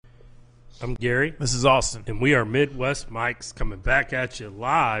I'm Gary. This is Austin. And we are Midwest Mics coming back at you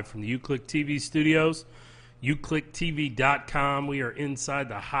live from the UClick TV studios, uclicktv.com. We are inside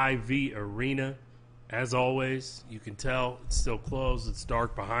the Hy-Vee Arena. As always, you can tell it's still closed. It's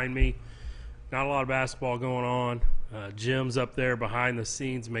dark behind me. Not a lot of basketball going on. Jim's up there behind the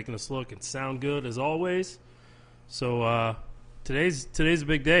scenes making us look and sound good as always. So today's a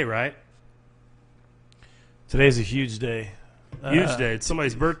big day, right? Today's a huge day. Huge day. It's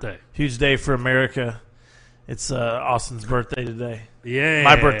somebody's birthday. Huge day for America. It's Austin's birthday today. Yeah.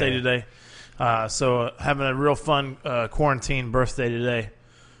 My birthday today. So having a real fun quarantine birthday today.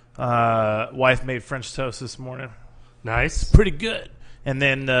 Wife made French toast this morning. Nice. Pretty good. And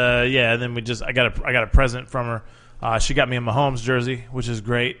then then I got a present from her. She got me a Mahomes jersey, which is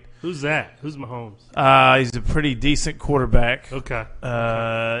great. Who's that? Who's Mahomes? He's a pretty decent quarterback. Okay.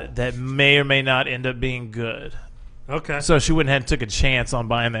 That may or may not end up being good. Okay. So she went ahead and took a chance on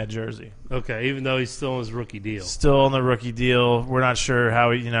buying that jersey. Okay, even though he's still in his rookie deal. Still on the rookie deal. We're not sure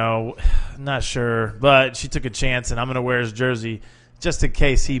how, not sure. But she took a chance, and I'm going to wear his jersey just in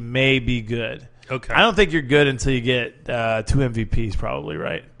case he may be good. Okay. I don't think you're good until you get 2 MVPs probably,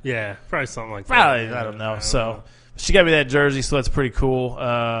 right? Yeah, probably something like that. Probably, I don't know. So she got me that jersey, so that's pretty cool.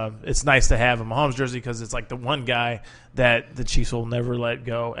 It's nice to have a Mahomes jersey because it's like the one guy that the Chiefs will never let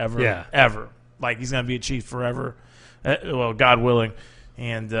go ever. Yeah. Ever. Like he's going to be a Chief forever. Well, God willing,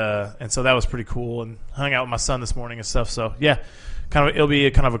 and so that was pretty cool. And hung out with my son this morning and stuff. So yeah, it'll be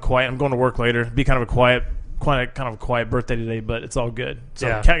a quiet. I'm going to work later. Be kind of a quiet birthday today, but it's all good. So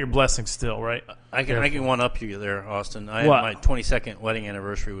count your blessings still, right? I can one up you there, Austin. My 22nd wedding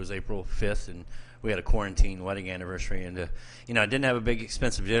anniversary was April 5th, and we had a quarantine wedding anniversary, and I didn't have a big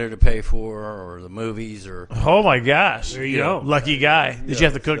expensive dinner to pay for, or the movies, or oh my gosh, there you go, lucky guy. Did you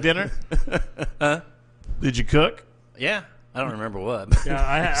have to cook dinner? Huh? Did you cook? Yeah, I don't remember what.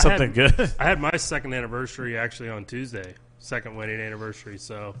 Yeah, something good. I had my second anniversary actually on Tuesday, second wedding anniversary.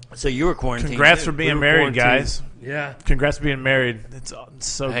 So you were quarantined. Congrats too. for being married, guys. Yeah, congrats for being married. It's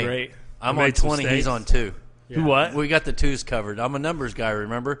so great. I'm on 20. He's on 2. Yeah. Who what? We got the 2s covered. I'm a numbers guy.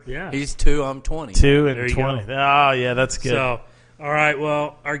 Remember? Yeah. He's 2. I'm 20. 2 and There you 20. go. Oh yeah, that's good. So, all right.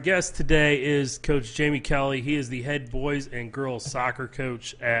 Well, our guest today is Coach Jamie Kelly. He is the head boys and girls soccer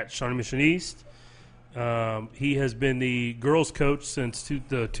coach at Shawnee Mission East. He has been the girls coach since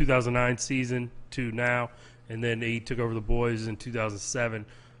the 2009 season to now, and then he took over the boys in 2007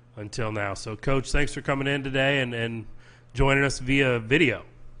 until now. So, Coach, thanks for coming in today and joining us via video.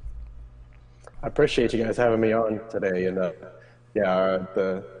 I appreciate you guys having me on today, and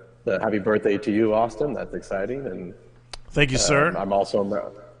the happy birthday to you, Austin. That's exciting, and thank you, sir. I'm also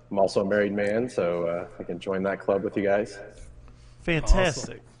a married man, so I can join that club with you guys.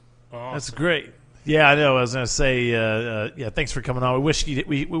 Fantastic. Awesome. That's great. Yeah, I know. I was going to say, thanks for coming on.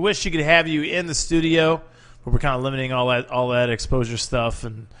 We wish you could have you in the studio, but we're kind of limiting all that exposure stuff,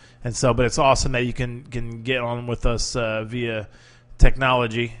 and so. But it's awesome that you can get on with us via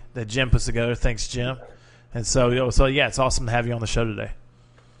technology that Jim puts together. Thanks, Jim. And so it's awesome to have you on the show today.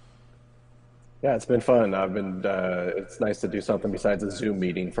 Yeah, it's been fun. It's nice to do something besides a Zoom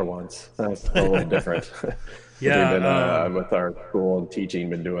meeting for once. That's a little different. Yeah. With our school and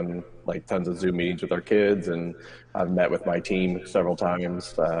teaching, been doing like tons of Zoom meetings with our kids, and I've met with my team several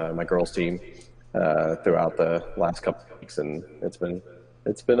times, my girls team, throughout the last couple of weeks, and it's been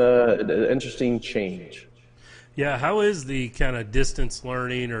an interesting change. Yeah, how is the kind of distance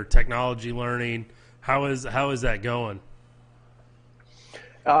learning or technology learning? How is that going?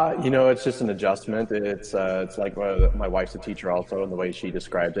 It's just an adjustment. It's like my wife's a teacher also, and the way she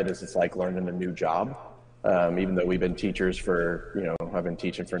described it is it's like learning a new job. Even though we've been teachers for, I've been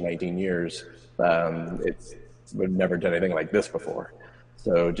teaching for 19 years, we've never done anything like this before.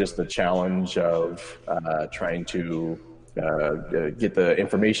 So just the challenge of trying to get the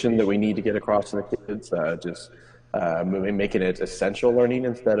information that we need to get across to the kids, making it essential learning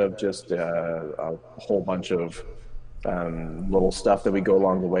instead of just a whole bunch of little stuff that we go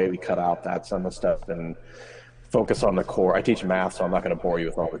along the way. We cut out that some of the stuff and focus on the core. I teach math, so I'm not going to bore you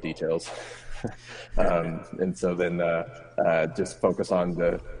with all the details. And so then just focus on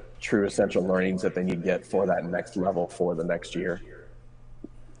the true essential learnings that they need to get for that next level for the next year.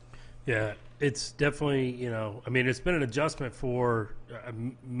 Yeah, it's definitely, it's been an adjustment for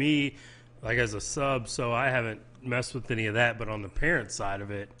me, like as a sub, so I haven't messed with any of that. But on the parent side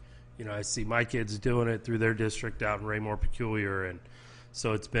of it, I see my kids doing it through their district out in Raymore Peculiar, and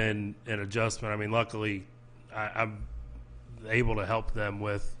so it's been an adjustment. I mean, luckily, I'm able to help them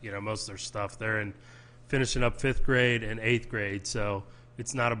with, most of their stuff. They're finishing up 5th grade and 8th grade, so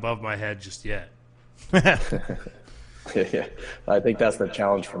it's not above my head just yet. Yeah, I think that's the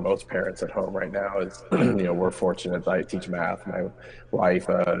challenge for most parents at home right now is, we're fortunate that I teach math. My wife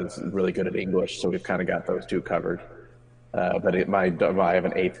is really good at English, so we've kind of got those two covered. But I have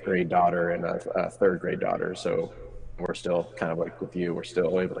an 8th grade daughter and a 3rd grade daughter, so we're still kind of like with you. We're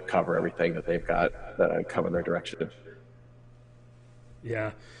still able to cover everything that they've got come in their direction.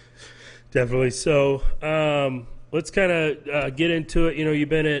 Yeah, definitely. So let's kind of get into it. You've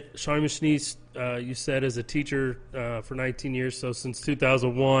been at Shawnee Mission East, you said, as a teacher for 19 years. So since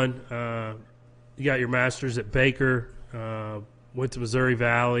 2001, you got your master's at Baker, went to Missouri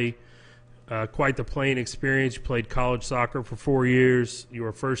Valley. Quite the playing experience. You played college soccer for 4 years. You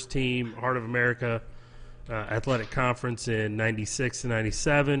were first team Heart of America Athletic Conference in 96 and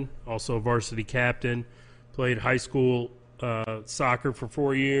 97. Also a varsity captain. Played high school soccer for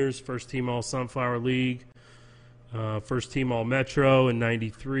 4 years. First team All Sunflower League. First team All Metro in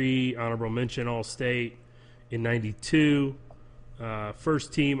 93. Honorable mention All State in 92.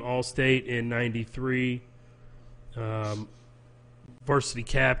 First team All State in 93. Varsity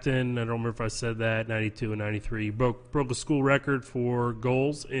captain, I don't remember if I said that, 92 and 93. Broke a school record for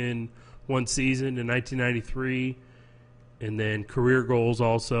goals in one season in 1993, and then career goals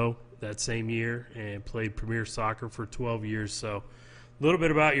also that same year, and played Premier Soccer for 12 years. So a little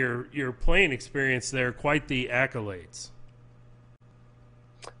bit about your playing experience there, quite the accolades.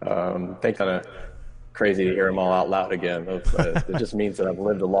 Thanks. Kind of crazy to hear them all out loud again. It just means that I've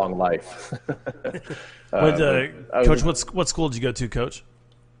lived a long life. Coach, what school did you go to, Coach?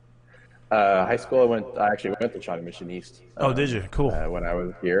 High school, I actually went to Shawnee Mission East. Oh, did you? Cool. When I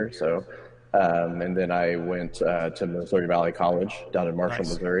was here, so and then I went to Missouri Valley College down in Marshall,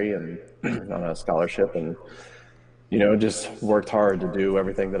 Nice. Missouri, and on a scholarship, and just worked hard to do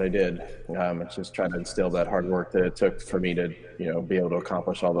everything that I did. It's just trying to instill that hard work that it took for me to be able to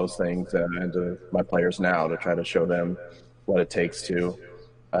accomplish all those things, and to my players now to try to show them what it takes to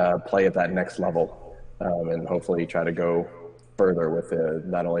play at that next level, and hopefully try to go further with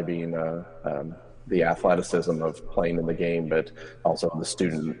not only being the athleticism of playing in the game, but also the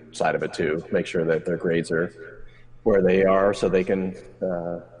student side of it too. Make sure that their grades are where they are so they can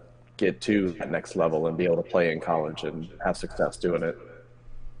get to that next level and be able to play in college and have success doing it.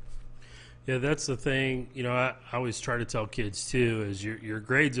 Yeah, that's the thing. I always try to tell kids too, is your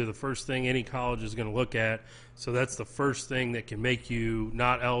grades are the first thing any college is going to look at. So that's the first thing that can make you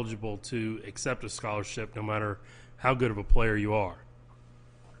not eligible to accept a scholarship, no matter how good of a player you are.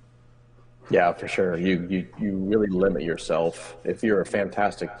 Yeah, for sure. You really limit yourself. If you're a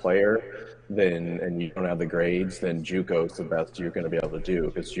fantastic player, and you don't have the grades, then JUCO's the best you're going to be able to do,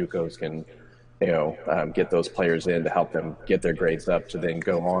 because JUCOs can, get those players in to help them get their grades up to then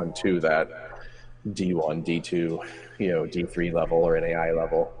go on to that D1, D2, D3 level or NAI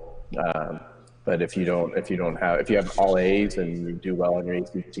level. But if you have all A's and you do well on your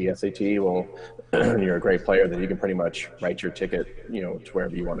ACT, SAT, well, you're a great player, then you can pretty much write your ticket, to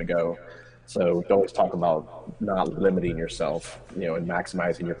wherever you want to go. So always talk about not limiting yourself, and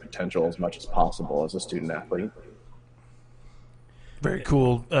maximizing your potential as much as possible as a student athlete. Very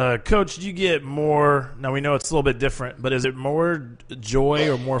cool. Coach, do you get more, now we know it's a little bit different, but is it more joy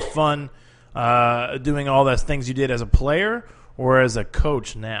or more fun doing all those things you did as a player or as a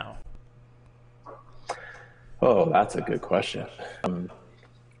coach now? Oh, that's a good question.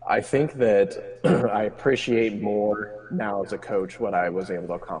 I think that I appreciate more now as a coach what I was able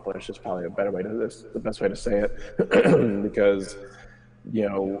to accomplish. Is probably the best way to say it, because you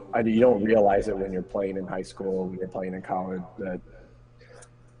don't realize it when you're playing in high school, when you're playing in college, that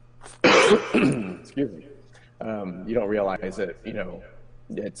excuse me, you don't realize that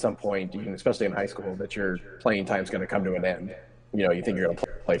at some point, especially in high school, that your playing time is going to come to an end. You think you're going to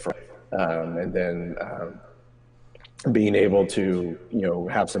play for, and then. Being able to,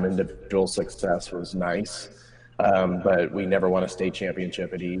 have some individual success was nice, but we never won a state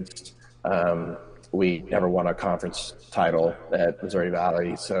championship at East. We never won a conference title at Missouri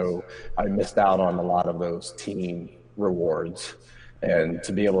Valley, so I missed out on a lot of those team rewards. And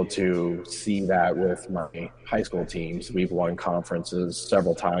to be able to see that with my high school teams, we've won conferences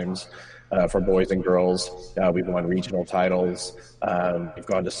several times. For boys and girls, we've won regional titles. We've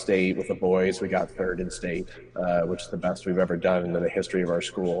gone to state with the boys. We got 3rd in state, which is the best we've ever done in the history of our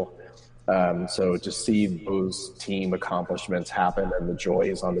school. So to see those team accomplishments happen and the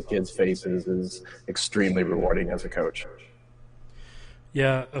joys on the kids' faces is extremely rewarding as a coach.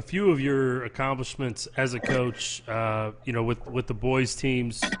 Yeah, a few of your accomplishments as a coach, with the boys'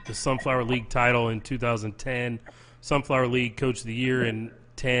 teams, the Sunflower League title in 2010, Sunflower League Coach of the Year in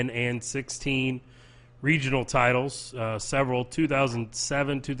 10 and 16, regional titles, several,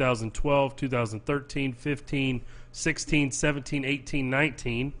 2007, 2012, 2013, 15, 16, 17, 18,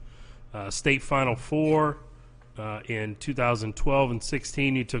 19. State Final 4 in 2012 and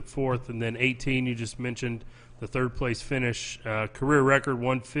 16. You took 4th, and then 18. You just mentioned the 3rd place finish. Career record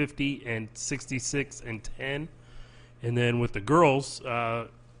 150 and 66 and 10. And then with the girls,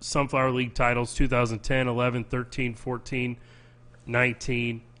 Sunflower League titles 2010, 11, 13, 14,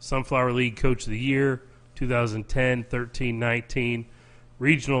 19. Sunflower League Coach of the Year 2010, 13, 19.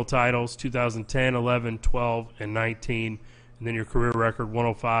 Regional titles 2010, 11, 12, and 19. And then your career record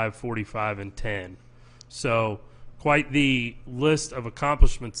 105, 45, and 10. So quite the list of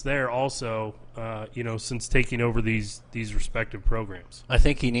accomplishments there also, since taking over these respective programs. I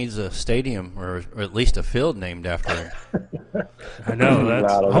think he needs a stadium or at least a field named after him. I know.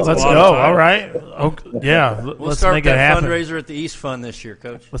 Let's go. All right. Let's start make it happen. Fundraiser at the East Fund this year,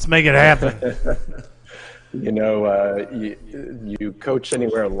 Coach. Let's make it happen. You coach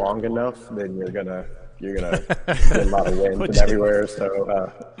anywhere long enough, then you're gonna get a lot of wins and everywhere.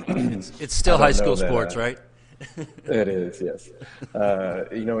 So it's still high school sports, right? It is, yes.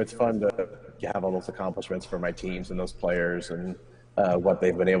 It's fun to have all those accomplishments for my teams and those players and what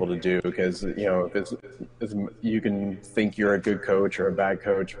they've been able to do, because you can think you're a good coach or a bad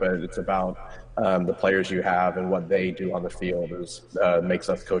coach, but it's about the players you have and what they do on the field makes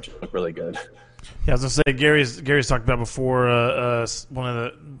us coaches look really good. Yeah, I was gonna say Gary's talked about before. One of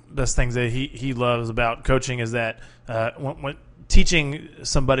the best things that he loves about coaching is that when teaching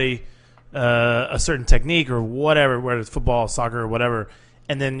somebody a certain technique or whatever, whether it's football, soccer, or whatever,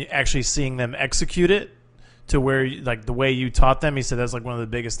 and then actually seeing them execute it to where like the way you taught them. He said that's like one of the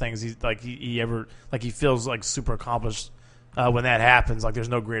biggest things he feels like super accomplished when that happens. Like there's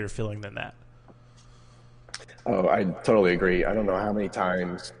no greater feeling than that. Oh, I totally agree. I don't know how many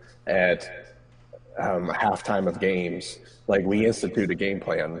times at halftime of games, like we institute a game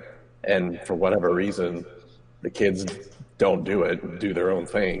plan, and for whatever reason, the kids don't do their own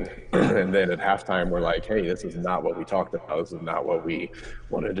thing. And then at halftime, we're like, hey, this is not what we talked about. This is not what we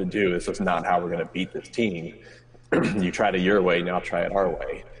wanted to do. This is not how we're going to beat this team. You tried it your way, now try it our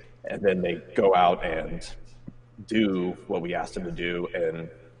way. And then they go out and do what we asked them to do. And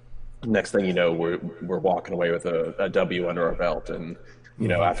next thing you know, we're walking away with a W under our belt. And,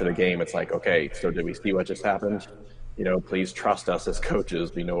 after the game, it's like, okay, so did we see what just happened? Please trust us as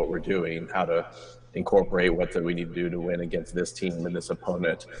coaches. We know what we're doing, how to incorporate what we need to do to win against this team and this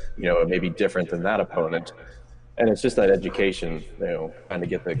opponent. It may be different than that opponent. And it's just that education, trying to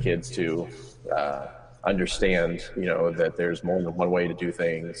get the kids to understand, that there's more than one way to do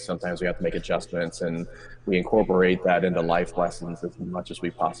things. Sometimes we have to make adjustments, and we incorporate that into life lessons as much as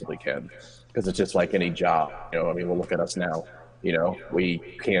we possibly can, because it's just like any job. We'll look at us now. We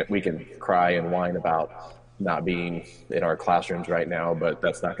can cry and whine about not being in our classrooms right now, but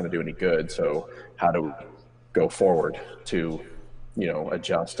that's not going to do any good. So how do we go forward to,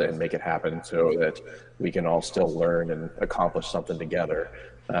 adjust and make it happen so that we can all still learn and accomplish something together,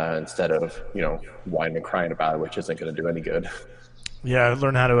 instead of, whining and crying about it, which isn't going to do any good. Yeah,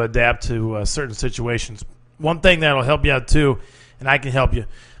 learn how to adapt to certain situations. One thing that'll help you out too, and I can help you,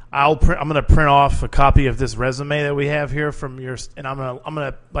 I'm going to print off a copy of this resume that we have here from yours, and I'm going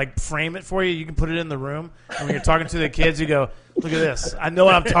to like frame it for you. You can put it in the room, and when you're talking to the kids, you go, "Look at this! I know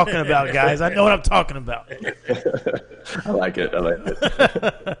what I'm talking about, guys. I know what I'm talking about." I like it.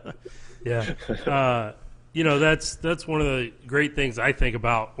 Yeah, that's one of the great things I think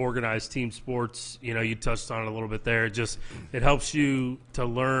about organized team sports. You touched on it a little bit there. It helps you to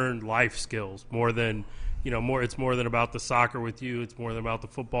learn life skills more than. It's more than about the soccer with you. It's more than about the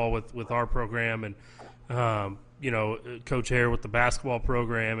football with our program, and Coach Hare with the basketball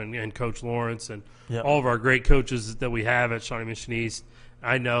program, and Coach Lawrence, and all of our great coaches that we have at Shawnee Mission East.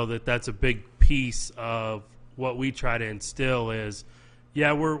 I know that that's a big piece of what we try to instill is,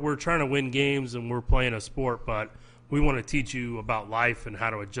 we're trying to win games and we're playing a sport, but we want to teach you about life and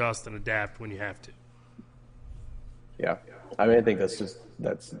how to adjust and adapt when you have to. Yeah. I think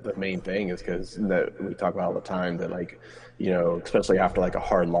that's the main thing, is because we talk about all the time that, like, especially after like a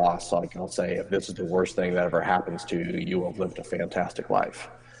hard loss, like I'll say, if this is the worst thing that ever happens to you, you will have lived a fantastic life.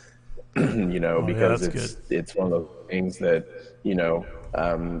 Because it's one of those things that,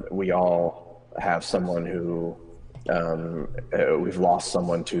 we all have someone who we've lost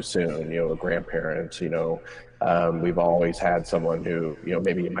someone too soon, a grandparent, we've always had someone who,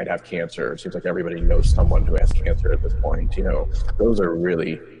 maybe might have cancer. It seems like everybody knows someone who has cancer at this point. Those are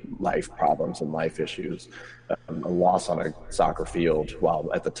really life problems and life issues. A loss on a soccer field, while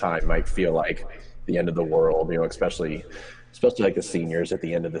at the time might feel like the end of the world, especially especially like the seniors at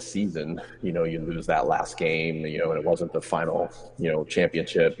the end of the season, you lose that last game, and it wasn't the final,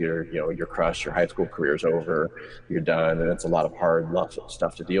 championship. You're crushed, your high school career's over, you're done. And it's a lot of hard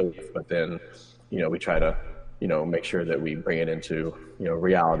stuff to deal with. But then, we try to, make sure that we bring it into,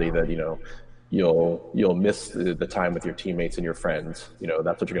 reality that, you'll miss the time with your teammates and your friends.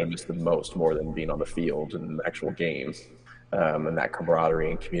 That's what you're going to miss the most, more than being on the field and actual games, and that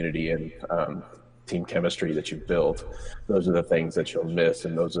camaraderie and community and team chemistry that you've built. Those are the things that you'll miss,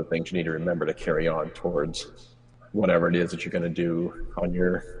 and those are the things you need to remember to carry on towards whatever it is that you're going to do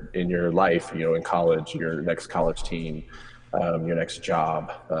in your life. In college, your next college team, your next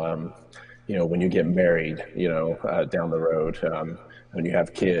job. When you get married, down the road. When you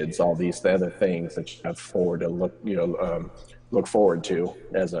have kids, all these other things that you have look forward to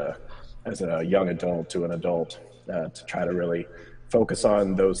as a young adult to an adult, to try to really focus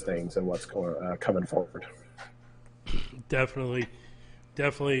on those things and what's coming forward. Definitely,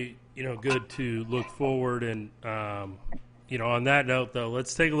 good to look forward. And on that note, though,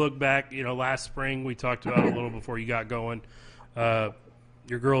 let's take a look back. Last spring we talked about a little before you got going. You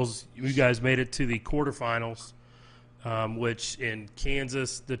guys made it to the quarterfinals. Which in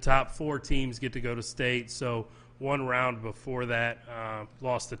Kansas, the top 4 teams get to go to state. So one round before that,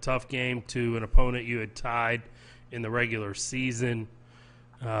 lost a tough game to an opponent you had tied in the regular season.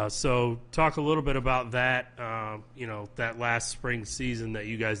 So talk a little bit about that, that last spring season that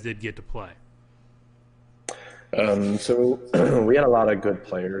you guys did get to play. So we had a lot of good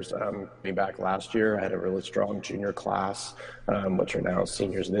players. Coming back last year, I had a really strong junior class, which are now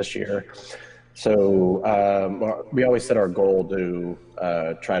seniors this year. So we always set our goal to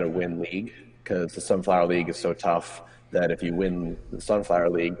try to win league, because the Sunflower League is so tough that if you win the Sunflower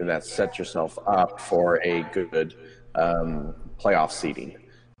League, then that sets yourself up for a good playoff seeding.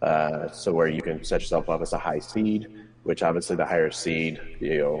 So where you can set yourself up as a high seed, which obviously the higher seed,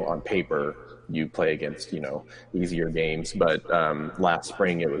 on paper, you play against, easier games. But last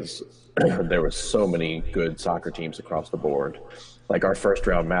spring there was so many good soccer teams across the board. Like our first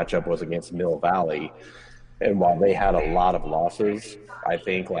round matchup was against Mill Valley. And while they had a lot of losses, I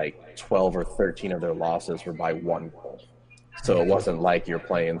think like 12 or 13 of their losses were by 1 goal. So it wasn't like you're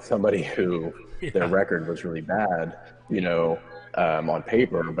playing somebody who their record was really bad, on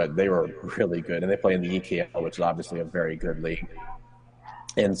paper, but they were really good. And they play in the EKL, which is obviously a very good league.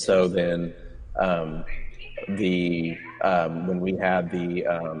 And so then when we had the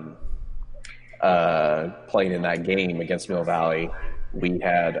playing in that game against Mill Valley, we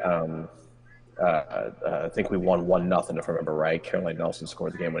had I think we won 1-0, if I remember right. Caroline Nelson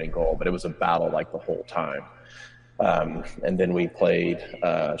scored the game-winning goal, but it was a battle like the whole time. And then we played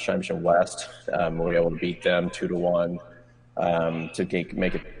Shimshan West. We were able to beat them 2-1 to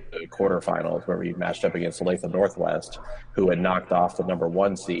make it to quarterfinals, where we matched up against Latham Northwest, who had knocked off the number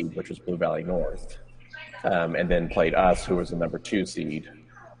 1 seed, which was Blue Valley North, and then played us, who was the number 2 seed.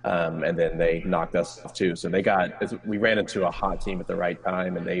 And then they knocked us off too. So we ran into a hot team at the right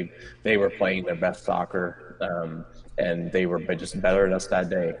time, and they were playing their best soccer, and they were just better than us that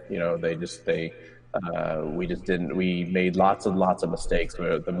day. We made lots of mistakes.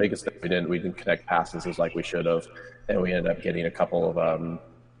 The biggest thing we didn't connect passes as like we should have, and we ended up getting a couple of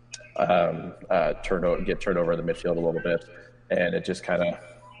turnover in the midfield a little bit, and it just kind of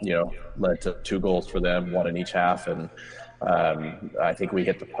led to 2 goals for them, 1 in each half. And I think we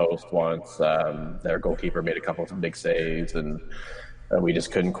hit the post once. Their goalkeeper made a couple of big saves, and we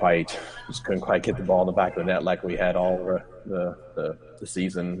just couldn't quite get the ball in the back of the net like we had all over the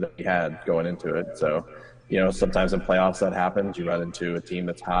season that we had going into it. So, sometimes in playoffs that happens. You run into a team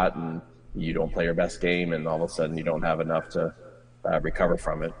that's hot, and you don't play your best game, and all of a sudden you don't have enough to recover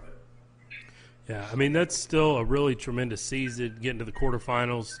from it. Yeah, I mean, that's still a really tremendous season, getting to the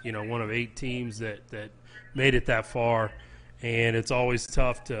quarterfinals, one of 8 teams that made it that far. And it's always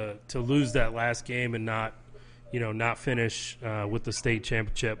tough to lose that last game and not finish with the state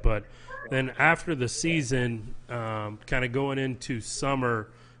championship. But then after the season, kind of going into summer,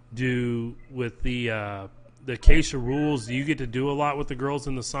 with the Acacia rules, do you get to do a lot with the girls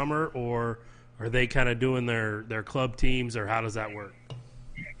in the summer, or are they kind of doing their club teams, or how does that work?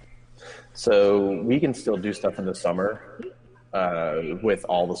 So we can still do stuff in the summer. With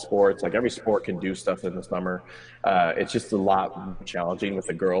all the sports, like every sport can do stuff in the summer. It's just a lot challenging with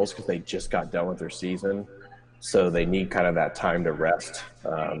the girls because they just got done with their season. So they need kind of that time to rest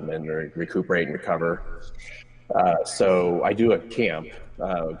and recuperate and recover. So I do a camp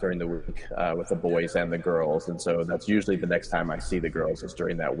during the week with the boys and the girls. And so that's usually the next time I see the girls is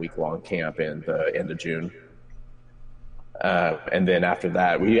during that week-long camp in the end of June. And then after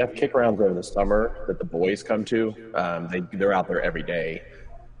that, we have kick rounds over the summer that the boys come to. They're out there every day,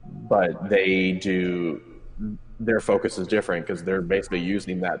 but their focus is different because they're basically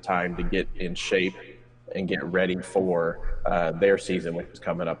using that time to get in shape and get ready for their season, which is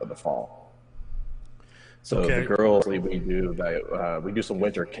coming up in the fall. So the girls, we do some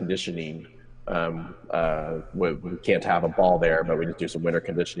winter conditioning. We can't have a ball there, but we just do some winter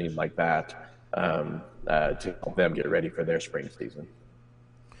conditioning like that to help them get ready for their spring season.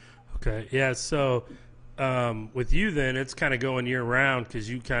 Okay, yeah. So with you, then it's kind of going year round because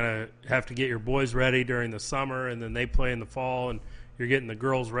you kind of have to get your boys ready during the summer, and then they play in the fall, and you're getting the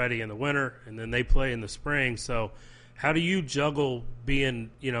girls ready in the winter, and then they play in the spring. So how do you juggle being,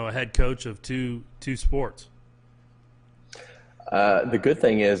 a head coach of two sports? The good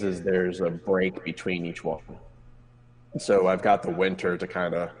thing is there's a break between each one. So I've got the winter to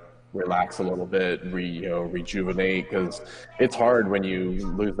kind of relax a little bit, rejuvenate, because it's hard when you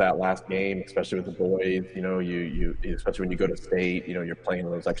lose that last game, especially with the boys. You especially when you go to state, you're playing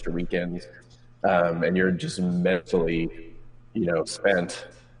those extra weekends, and you're just mentally, spent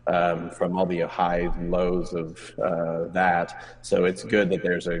from all the highs and lows of that. So it's good that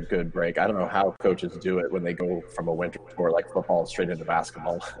there's a good break. I don't know how coaches do it when they go from a winter sport like football straight into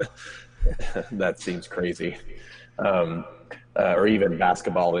basketball. That seems crazy. Or even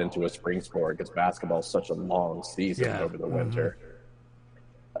basketball into a spring sport, because basketball is such a long season over the winter.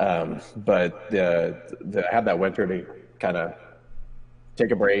 But have that winter to kind of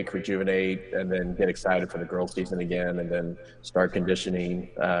take a break, rejuvenate, and then get excited for the girls' season again, and then start conditioning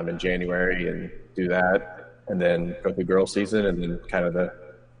in January and do that, and then go through girls' season, and then kind of the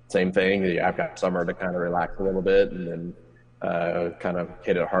same thing. I've got summer to kind of relax a little bit, and then kind of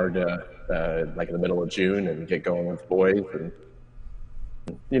hit it hard like in the middle of June and get going with the boys. And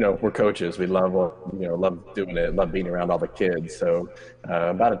we're coaches. We love doing it, love being around all the kids. So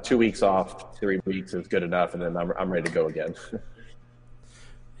about 2 weeks off, 3 weeks is good enough, and then I'm ready to go again.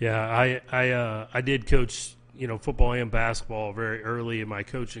 Yeah, I did coach, football and basketball very early in my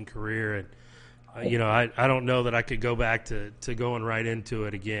coaching career, and I don't know that I could go back to going right into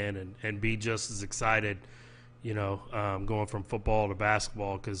it again and be just as excited, going from football to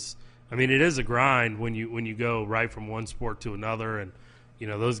basketball, because it is a grind when you go right from one sport to another, and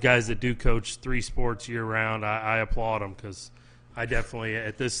those guys that do coach 3 sports year round, I applaud them, because I definitely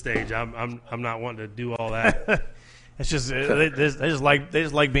at this stage I'm not wanting to do all that. It's just they just like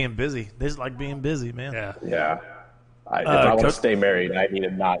being busy. They just like being busy, man. Yeah. If I want to stay married, I need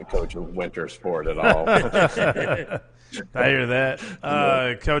to not coach a winter sport at all. I hear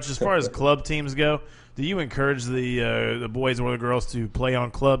that, Coach. As far as club teams go, do you encourage the boys or the girls to play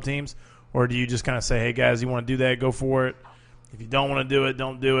on club teams, or do you just kind of say, "Hey guys, you want to do that? Go for it. If you don't want to do it,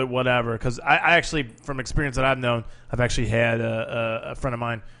 don't do it. Whatever." Because I actually, from experience that I've known, I've actually had a friend of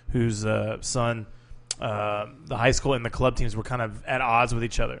mine whose son. The high school and the club teams were kind of at odds with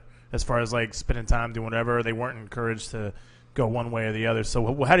each other as far as like spending time doing whatever. They weren't encouraged to go one way or the other.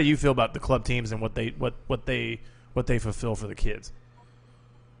 So how do you feel about the club teams and what they fulfill for the kids?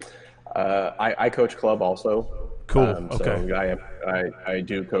 I coach club also. Cool. Okay. So I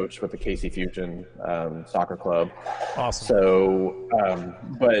do coach with the Casey Fusion soccer club. Awesome. So,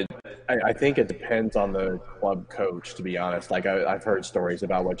 but I think it depends on the club coach, to be honest. Like I've heard stories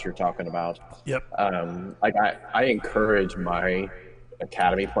about what you're talking about. Yep. I encourage my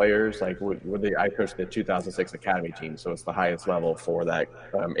academy players. I coached the 2006 academy team, so it's the highest level for that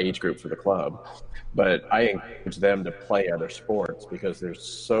age group for the club. But I encourage them to play other sports because there's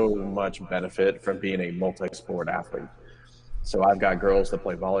so much benefit from being a multi-sport athlete. So I've got girls that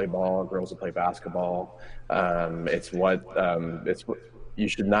play volleyball, girls that play basketball. It's what you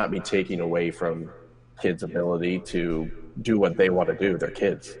should not be taking away from kids' ability to do what they want to do. They're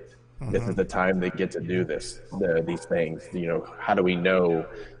kids. Mm-hmm. This is the time they get to do these things. How do we know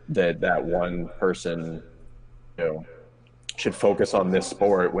that one person, should focus on this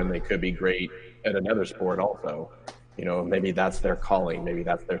sport when they could be great at another sport also? Maybe that's their calling. Maybe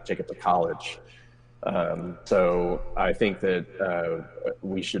that's their ticket to college. So I think that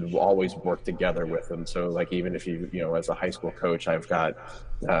we should always work together with them. So like even if you as a high school coach, I've got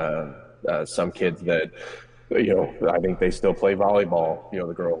some kids that I think they still play volleyball,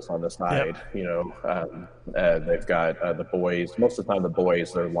 the girls on the side. Yep. They've got the boys. Most of the time the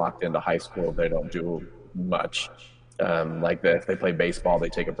boys are locked into high school. They don't do much. If they play baseball, they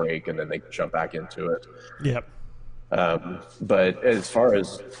take a break and then they jump back into it. Yep. But as far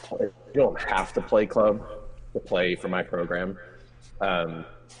as you don't have to play club to play for my program, Clayton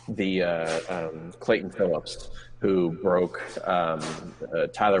Phillips who broke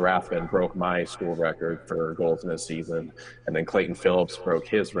Tyler Rathman broke my school record for goals in a season, and then Clayton Phillips broke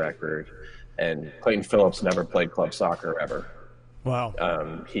his record. And Clayton Phillips never played club soccer ever. Wow.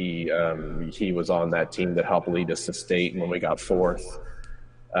 He was on that team that helped lead us to state when we got fourth.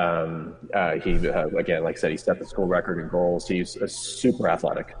 He again, like I said, he set the school record in goals. He's super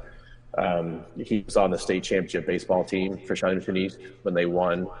athletic. He was on the state championship baseball team for Shawnee Mission East when they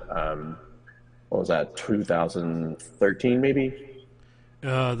won. What was that? 2013, maybe.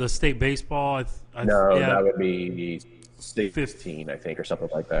 The state baseball. No, yeah. that would be state 15, I think, or something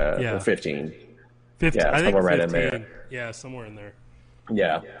like that. Yeah, or 15. 15. Yeah, I think somewhere right 15. in there. Yeah, somewhere in there.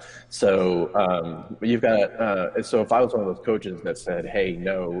 Yeah. So you've got so if I was one of those coaches that said, hey,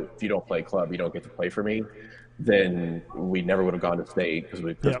 no, if you don't play club, you don't get to play for me, then we never would have gone to state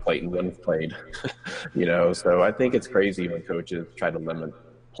because Clayton wouldn't have played. So I think it's crazy when coaches try to limit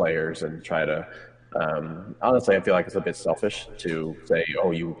players and try to honestly, I feel like it's a bit selfish to say,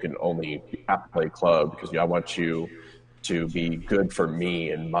 oh, you have to play club because I want you to be good for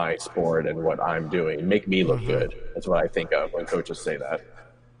me and my sport and what I'm doing. Make me look good. That's what I think of when coaches say that.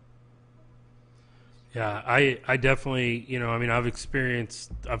 Yeah, I definitely,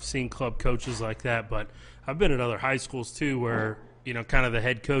 I've seen club coaches like that, but I've been at other high schools too where, kind of the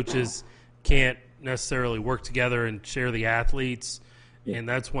head coaches can't necessarily work together and share the athletes. And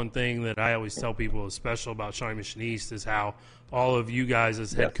that's one thing that I always tell people is special about Shawnee Mission East is how all of you guys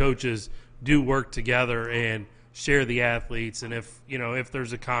as head coaches do work together and share the athletes. And if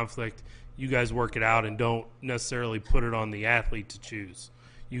there's a conflict, you guys work it out and don't necessarily put it on the athlete to choose.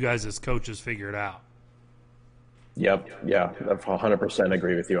 You guys as coaches figure it out. Yep. Yeah. I 100%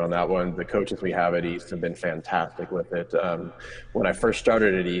 agree with you on that one. The coaches we have at East have been fantastic with it. When I first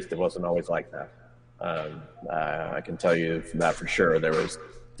started at East, it wasn't always like that. I can tell you that for sure. There was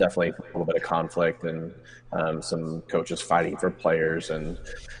definitely a little bit of conflict and some coaches fighting for players. And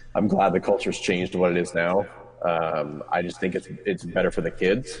I'm glad the culture's changed to what it is now. I just think it's better for the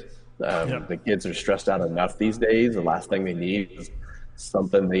kids. The kids are stressed out enough these days. The last thing they need is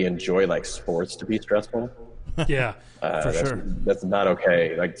something they enjoy, like sports, to be stressful. Yeah, for sure. That's not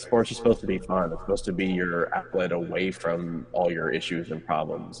okay. Like, sports are supposed to be fun. It's supposed to be your outlet away from all your issues and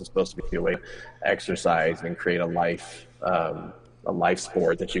problems. It's supposed to be a way to exercise and create a life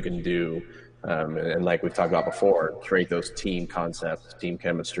sport that you can do. And like we've talked about before, create those team concepts, team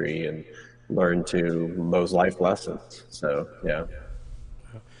chemistry, and learn those life lessons. So, yeah.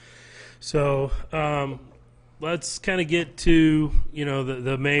 So, let's kind of get to,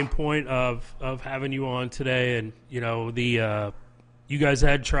 the main point of having you on today. And, you guys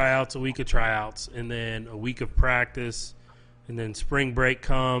had tryouts, a week of tryouts, and then a week of practice, and then spring break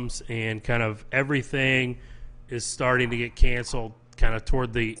comes, and kind of everything is starting to get canceled kind of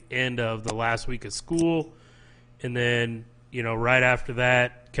toward the end of the last week of school. And then, right after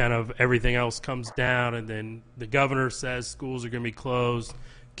that, kind of everything else comes down, and then the governor says schools are going to be closed.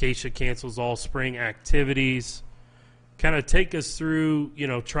 Acacia cancels all spring activities. Kind of take us through,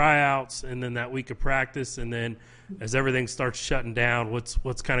 tryouts and then that week of practice, and then as everything starts shutting down,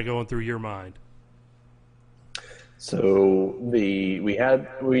 what's kind of going through your mind? So we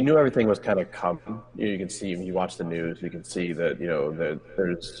knew everything was kind of coming. You can see when you watch the news, you can see that that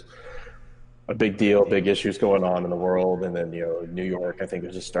there's a big deal, big issues going on in the world, and then New York, I think,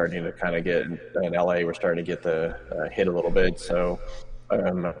 is just starting to kind of get, and LA, we're starting to get the hit a little bit. So.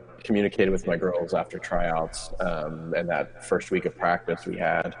 Communicated with my girls after tryouts and that first week of practice we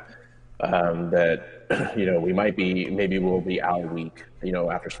had that maybe we'll be out a week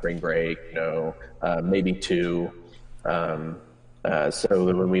after spring break, maybe two. So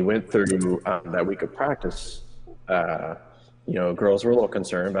when we went through that week of practice, girls were a little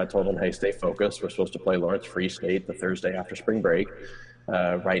concerned, but I told them, hey, stay focused. We're supposed to play Lawrence Free State the Thursday after spring break.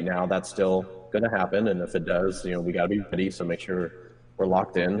 Right now that's still going to happen, and if it does, we got to be ready, so make sure we're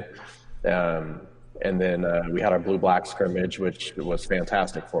locked in. And then we had our blue-black scrimmage, which was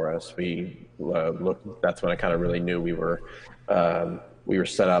fantastic for us. We that's when I kind of really knew we were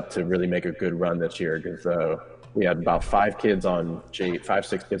set up to really make a good run this year, because we had about 5, 6 kids on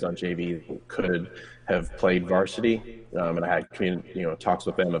JV who could have played varsity. And I had talks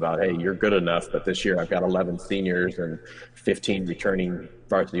with them about, hey, you're good enough, but this year I've got 11 seniors and 15 returning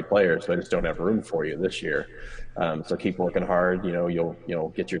varsity players, so I just don't have room for you this year. So keep working hard.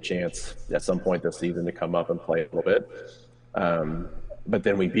 You'll get your chance at some point this season to come up and play a little bit. But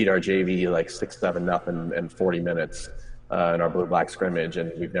then we beat our JV like 6-7-0 in 40 minutes in our blue-black scrimmage,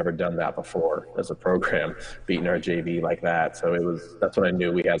 and we've never done that before as a program, beating our JV like that. So that's when I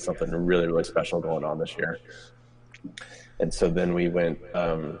knew we had something really, really special going on this year. And so then we went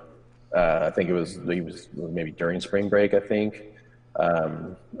I think he was maybe during spring break, I think,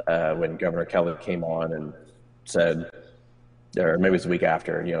 when Governor Kelly came on and said, or maybe it was the week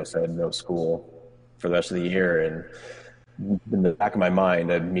after, said no school for the rest of the year. And in the back of my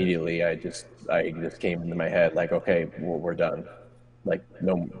mind, immediately I just came into my head like, okay, we're done. Like,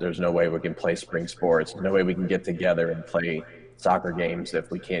 no, there's no way we can play spring sports. No way we can get together and play soccer games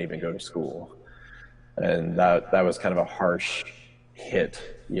if we can't even go to school. And that was kind of a harsh hit,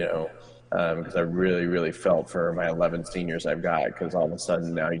 because I really, really felt for my 11 seniors I've got, because all of a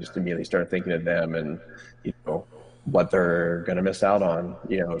sudden now you just immediately start thinking of them and, what they're going to miss out on,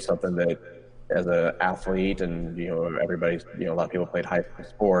 something that as an athlete and, everybody's, a lot of people played high school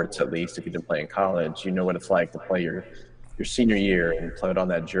sports, at least if you didn't play in college, what it's like to play your senior year and play it on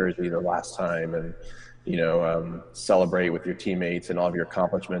that jersey the last time and, celebrate with your teammates and all of your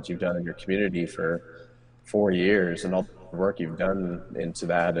accomplishments you've done in your community for 4 years and all the work you've done into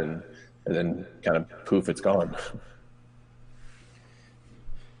that, and then kind of poof, it's gone.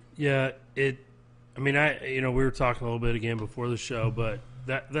 Yeah, we were talking a little bit again before the show, but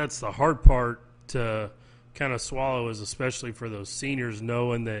that's the hard part to kind of swallow, is especially for those seniors,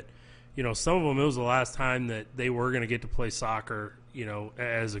 knowing that, some of them, it was the last time that they were going to get to play soccer,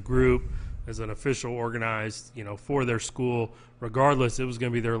 as a group, as an official organized, for their school. Regardless, it was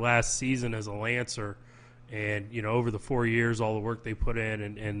going to be their last season as a Lancer. And, over the 4 years, all the work they put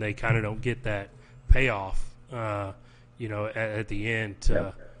in, and they kind of don't get that payoff, at the end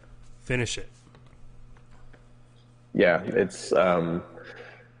to finish it. Yeah, it's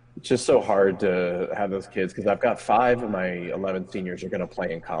just so hard to have those kids, because I've got 5 of my 11 seniors are going to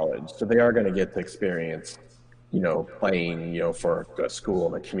play in college. So they are going to get to experience, playing, for a school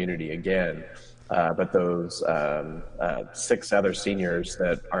and a community again. But those 6 other seniors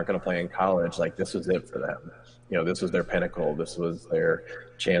that aren't going to play in college, like, this was it for them. This was their pinnacle. This was their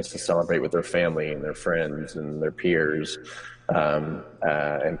chance to celebrate with their family and their friends and their peers, and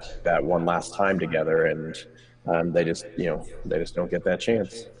that one last time together. And they just don't get that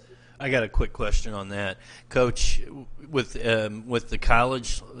chance. I got a quick question on that, Coach. With the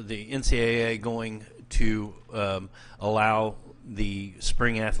college, the NCAA going to allow the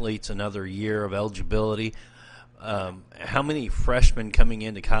spring athletes another year of eligibility, how many freshmen coming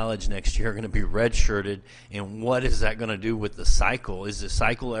into college next year are going to be redshirted, and what is that going to do with the cycle? Is the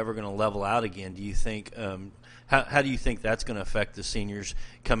cycle ever going to level out again? Do you think? How do you think that's going to affect the seniors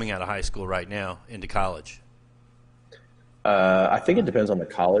coming out of high school right now into college? I think it depends on the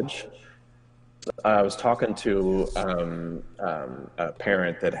college. I was talking to a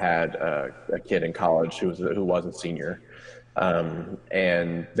parent that had a kid in college who was a senior,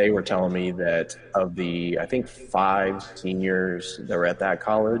 and they were telling me that of the, I think, 5 seniors that were at that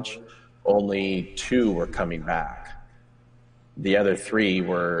college, only 2 were coming back. The other 3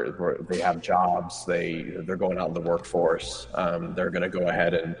 were they have jobs, they're going out in the workforce, they're going to go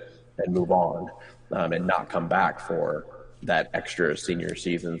ahead and move on and not come back for that extra senior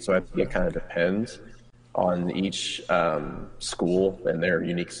season. So I think it kind of depends on each school and their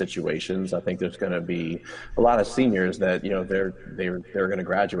unique situations. I think there's going to be a lot of seniors that they're going to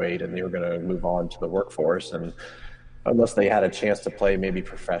graduate and they were going to move on to the workforce, and unless they had a chance to play maybe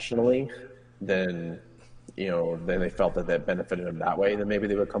professionally, then they felt that benefited them that way, then maybe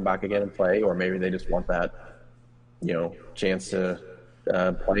they would come back again and play, or maybe they just want that chance to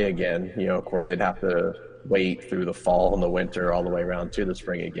play again. Of course, they'd have to wait through the fall and the winter all the way around to the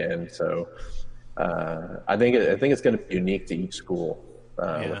spring again. So I think it's going to be unique to each school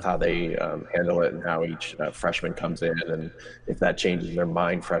with how they handle it and how each freshman comes in, and if that changes their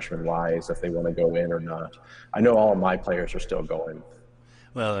mind freshman wise, if they want to go in or not. I know all of my players are still going.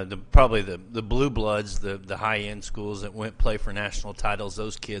 Well, probably the blue bloods, the high end schools that went play for national titles,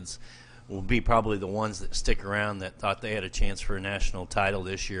 those kids will be probably the ones that stick around that thought they had a chance for a national title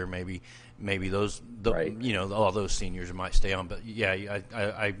this year. Maybe those, right. All those seniors might stay on. But yeah,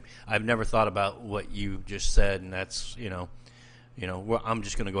 I've never thought about what you just said, and that's well, I'm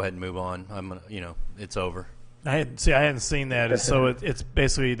just going to go ahead and move on. It's over. I hadn't seen that. So it's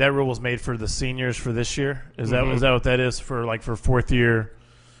basically that rule was made for the seniors for this year. Is that what that is for? Like for 4th year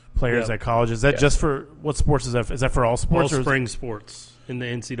players at college? Is that just for what sports is that? Is that for all sports? All spring sports in the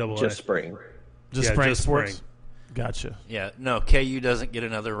NCAA. Just spring. Just spring sports. Spring. Gotcha. Yeah, no, KU doesn't get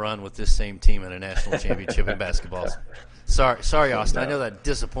another run with this same team in a national championship in basketball. Sorry, Austin. No. I know that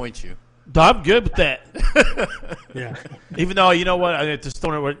disappoints you. I'm good with that. Yeah. Even though, you know what, I just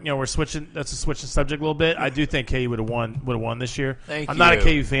don't. We're switching. That's a switching subject a little bit. I do think KU would have won this year. I'm not a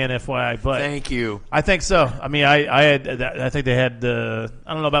KU fan, FYI, but thank you. I think so. I mean, I think they had I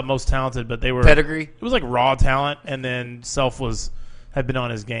don't know about most talented, but they were pedigree. It was like raw talent, and then Self was had been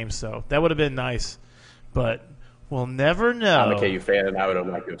on his game. So that would have been nice, but we'll never know. I'm a KU fan, and I would have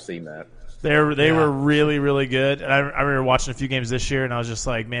liked to have seen that. They were really, really good. And I remember watching a few games this year, and I was just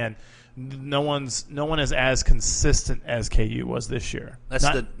like, man, no one is as consistent as KU was this year.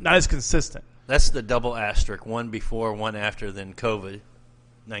 Not as consistent. That's the double asterisk: one before, one after, then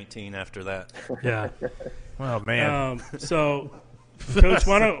COVID-19 after that. Yeah. Oh man. So, Coach,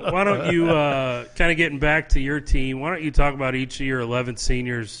 why don't you kind of getting back to your team? Why don't you talk about each of your 11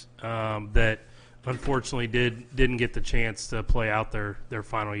 seniors that unfortunately didn't get the chance to play out their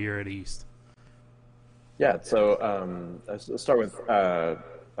final year at East? Yeah. So let's start with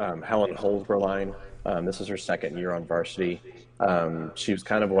Helen Holzberline. This is her second year on varsity. She was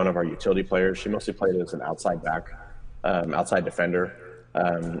kind of one of our utility players. She mostly played as an outside back, outside defender.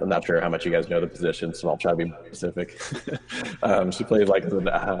 I'm not sure how much you guys know the position, so I'll try to be specific. She played like as an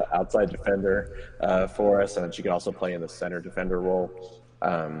outside defender for us, and she could also play in the center defender role.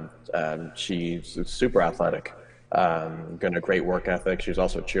 She's super athletic, got a great work ethic. She was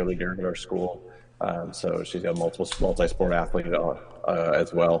also a cheerleader at our school, so she's a multi-sport athlete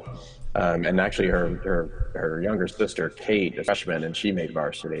as well. And actually, her younger sister Kate, a freshman, and she made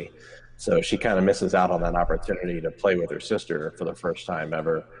varsity. So she kind of misses out on that opportunity to play with her sister for the first time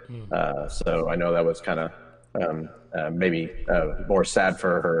ever. So I know that was kind of maybe more sad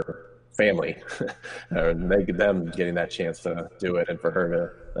for her family, them getting that chance to do it, and for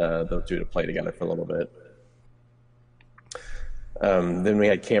her to those two to play together for a little bit. Then we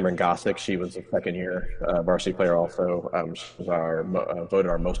had Cameron Gossick. She was a second year varsity player also. She was voted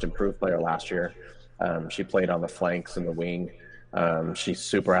our most improved player last year. She played on the flanks and the wing. She's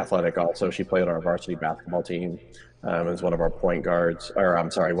super athletic also. She played on our varsity basketball team as one of our one of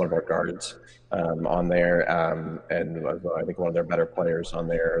our guards on there. And I think one of their better players on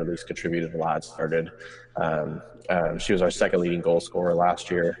there, or at least contributed a lot, started. She was our second leading goal scorer last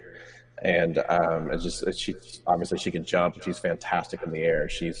year. And she can jump. She's fantastic in the air.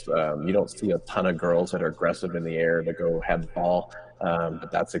 She's you don't see a ton of girls that are aggressive in the air to go head the ball, but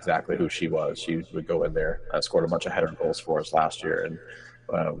that's exactly who she was. She would go in there, scored a bunch of header goals for us last year,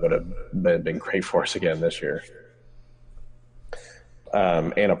 and would have been great for us again this year.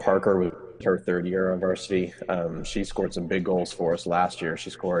 Anna Parker was her third year on varsity. She scored some big goals for us last year. She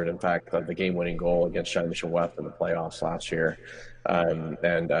scored, in fact, the game-winning goal against China Mission West in the playoffs last year.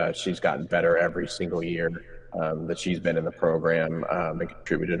 And she's gotten better every single year that she's been in the program, and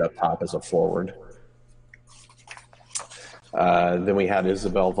contributed up top as a forward. Then we had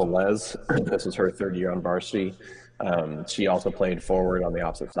Isabel Velez. This is her third year on varsity. She also played forward on the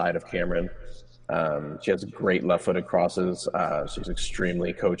opposite side of Cameron. She has great left-footed crosses. She's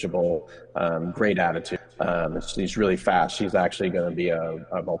extremely coachable, great attitude. She's really fast. She's actually going to be a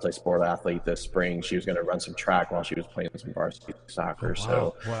multi-sport athlete this spring. She was going to run some track while she was playing some varsity soccer. She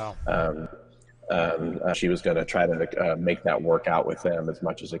was going to try to make that work out with them as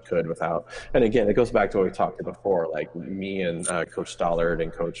much as it could without. And again, it goes back to what we talked about before. Like me and Coach Stollard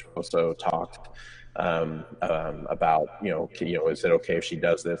and Coach Posto talked about, is it okay if she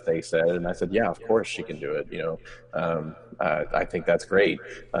does this? They said, and I said, yeah, of course she can do it. I think that's great.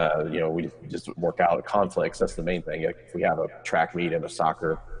 We just work out conflicts. That's the main thing. If we have a track meet and a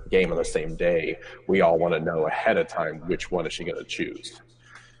soccer game on the same day, we all want to know ahead of time which one is she going to choose.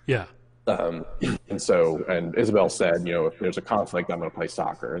 Yeah. And Isabel said, if there's a conflict, I'm going to play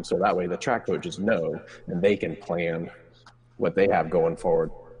soccer. And so that way the track coaches know, and they can plan what they have going forward,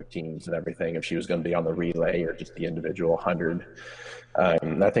 teams and everything, if she was going to be on the relay or just the individual 100.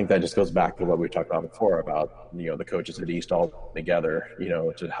 I think that just goes back to what we talked about before about, the coaches at East all together,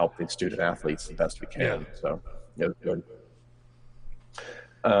 to help the student athletes the best we can. Yeah. So it was good.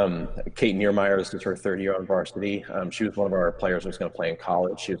 Kate Niermeyer, this is her third year on varsity. She was one of our players who was going to play in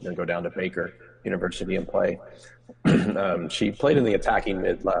college. She was going to go down to Baker University and play. She played in the attacking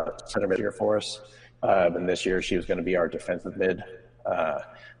center mid here for us. And this year she was going to be our defensive mid.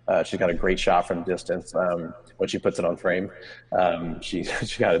 She's got a great shot from distance when she puts it on frame. She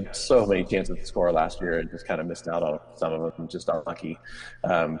got so many chances to score last year and just kind of missed out on some of them, just unlucky.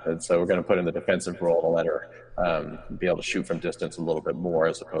 And so we're going to put in the defensive role to let her be able to shoot from distance a little bit more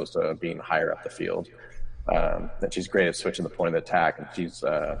as opposed to being higher up the field. And she's great at switching the point of attack, and she's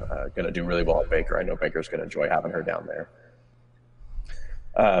going to do really well at Baker. I know Baker's going to enjoy having her down there.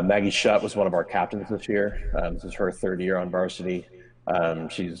 Maggie Shutt was one of our captains this year. This is her third year on varsity.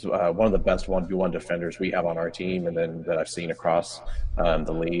 She's one of the best 1v1 defenders we have on our team, and then that I've seen across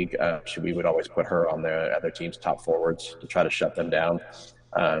the league. We would always put her on the other team's top forwards to try to shut them down.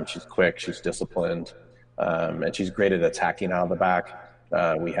 She's quick, she's disciplined, and she's great at attacking out of the back.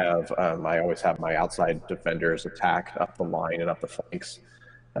 We have I always have my outside defenders attack up the line and up the flanks.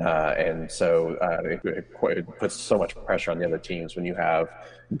 And so it puts so much pressure on the other teams when you have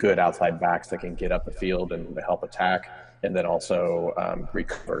good outside backs that can get up the field and help attack, and then also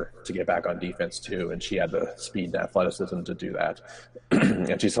recover to get back on defense too. And she had the speed and athleticism to do that.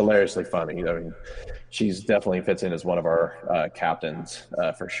 And she's hilariously funny. I mean, she's definitely fits in as one of our captains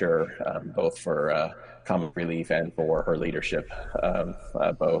for sure, both for comic relief and for her leadership,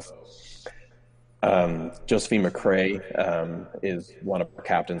 both. Josephine McCrae is one of our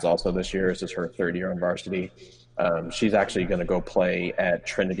captains also this year. This is her third year on varsity. She's actually going to go play at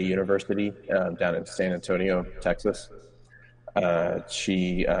Trinity University down in San Antonio, Texas.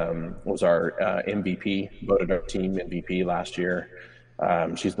 She was our MVP, voted our team MVP last year.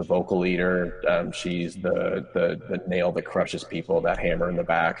 She's the vocal leader. She's the nail that crushes people, that hammer in the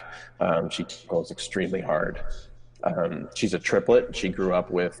back. She goes extremely hard. She's a triplet. She grew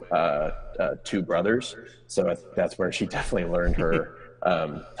up with two brothers, so that's where she definitely learned her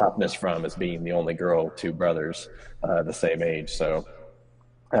toughness from, as being the only girl, two brothers the same age. So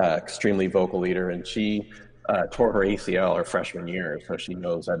extremely vocal leader, and she tore her ACL her freshman year, so she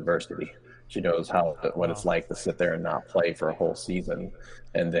knows adversity. She knows what it's like to sit there and not play for a whole season,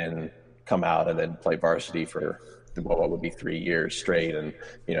 and then come out and then play varsity for what would be 3 years straight. And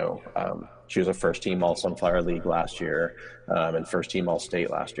she was a first team All Sunflower League last year, and first team All State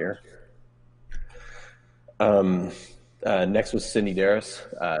last year. Next was Sydney Darris.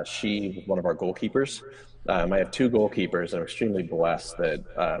 She was one of our goalkeepers. I have two goalkeepers, and I'm extremely blessed that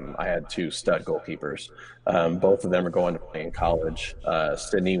I had two stud goalkeepers. Both of them are going to play in college.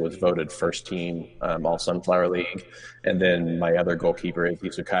 Sydney was voted first team All Sunflower League, and then my other goalkeeper, Izzy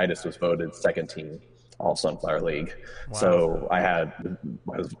Zukaitis, was voted second team All Sunflower League. Wow. So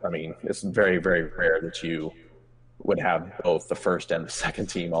it's very, very rare that you would have both the first and the second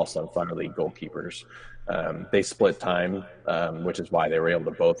team All Sunflower League goalkeepers. They split time, which is why they were able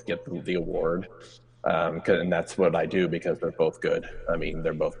to both get the award. And that's what I do, because they're both good. I mean,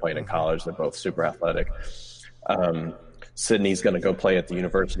 they're both playing in college. They're both super athletic. Sydney's going to go play at the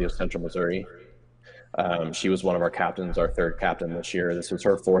University of Central Missouri. She was one of our captains, our third captain this year. This was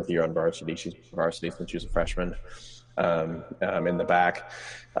her fourth year on varsity. She's varsity since she was a freshman. In the back,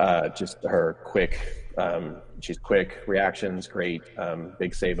 just her quick, she's quick reactions, great,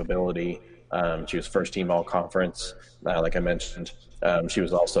 big save ability. She was first team all conference, like I mentioned. She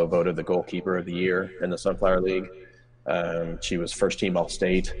was also voted the goalkeeper of the year in the Sunflower League. She was first team all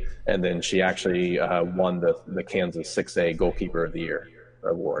state, and then she actually won the Kansas 6A goalkeeper of the year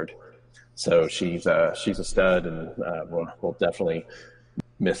award. So she's a stud, and we'll definitely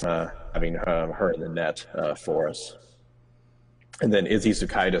miss having her in the net for us. And then Izzy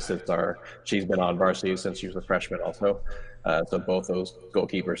Zukaitis she's been on varsity since she was a freshman also. So both those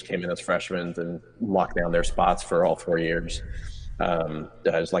goalkeepers came in as freshmen and locked down their spots for all 4 years.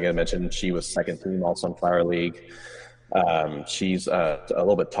 Just like I mentioned, she was second team All Sunflower League. She's a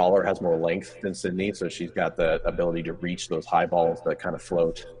little bit taller, has more length than Sydney, so she's got the ability to reach those high balls that kind of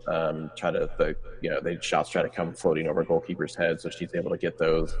float. The shots try to come floating over goalkeepers' heads, so she's able to get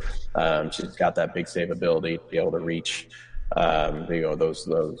those. She's got that big save ability to be able to reach,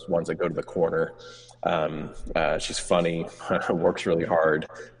 those ones that go to the corner. She's funny, works really hard,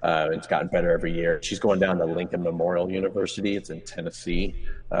 and it's gotten better every year. She's going down to Lincoln Memorial University. It's in Tennessee.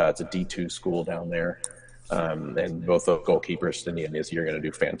 It's a D2 school down there. And both the goalkeepers, Sydney and Izzy, are going to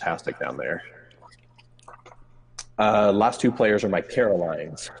do fantastic down there. Last two players are my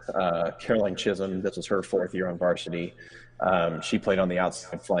Carolines. Caroline Chisholm, this is her fourth year on varsity. She played on the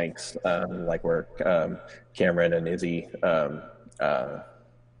outside flanks, like where Cameron and Izzy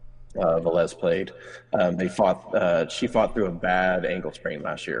Velez played. She fought through a bad ankle sprain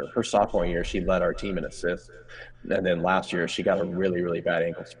last year. Her sophomore year, she led our team in assists. And then last year, she got a really, really bad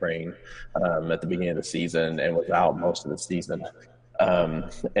ankle sprain at the beginning of the season and was out most of the season.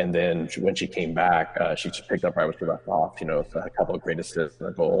 And then when she came back, she just picked up right where she left off. A couple of great assists and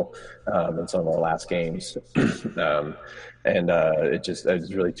a goal in some of our last games. It's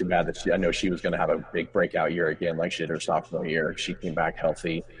really too bad that I know she was going to have a big breakout year again, like she did her sophomore year. She came back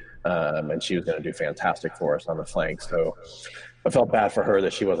healthy, and she was going to do fantastic for us on the flank. So I felt bad for her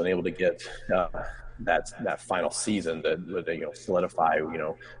that she wasn't able to get that final season to solidify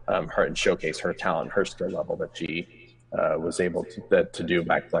her and showcase her talent, her skill level that she was able to do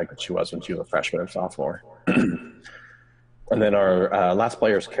back like she was when she was a freshman and sophomore. And then our last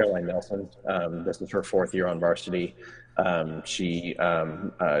player is Caroline Nelson. This is her fourth year on varsity. She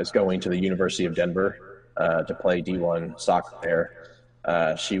is going to the University of Denver to play D1 soccer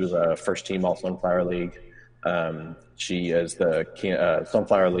there. She was a first team All Sunflower League. She is the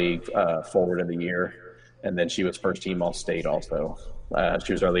Sunflower League Forward of the Year, and then she was first team All State also.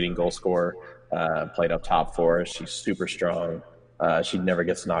 She was our leading goal scorer, played up top for us. She's super strong. She never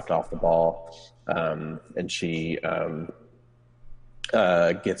gets knocked off the ball, and she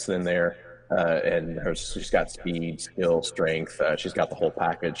gets in there. And she's got speed, skill, strength. She's got the whole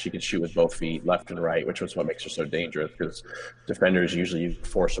package. She can shoot with both feet, left and right, which is what makes her so dangerous, because defenders usually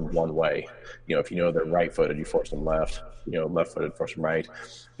force them one way. If you know they're right-footed, you force them left. Left-footed, force them right.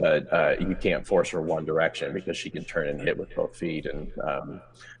 But you can't force her one direction, because she can turn and hit with both feet. And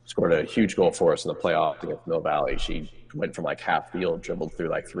scored a huge goal for us in the playoffs against Mill Valley. She went from like half field, dribbled through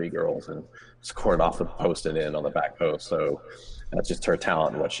like 3 girls, and scored off the post and in on the back post. So that's just her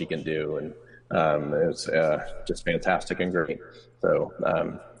talent and what she can do. And it was just fantastic and great. So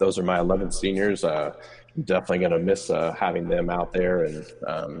those are my 11 seniors. Definitely going to miss having them out there. And,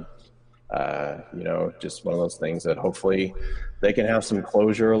 just one of those things that hopefully they can have some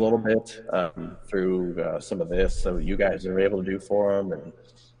closure a little bit through some of this, so you guys are able to do for them, and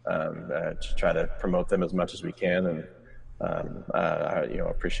to try to promote them as much as we can. And I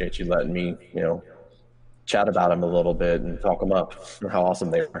appreciate you letting me, chat about them a little bit and talk them up and how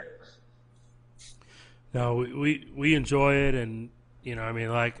awesome they are. No, we enjoy it, and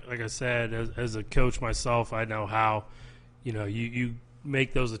like I said, as a coach myself, I know how you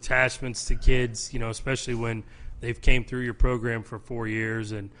make those attachments to kids, especially when they've came through your program for 4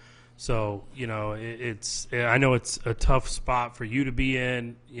 years. And so I know it's a tough spot for you to be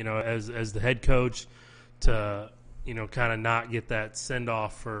in, as the head coach, to kind of not get that send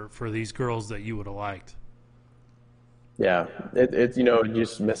off for these girls that you would have liked. Yeah, it's you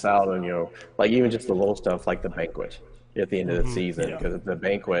just miss out on, like even just the little stuff like the banquet at the end of the season, because the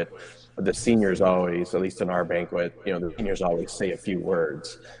banquet, the seniors always, at least in our banquet, the seniors always say a few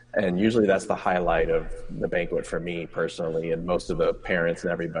words. And usually that's the highlight of the banquet for me personally, and most of the parents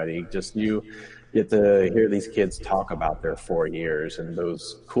and everybody. Just you get to hear these kids talk about their 4 years and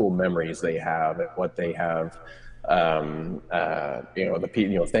those cool memories they have and what they have,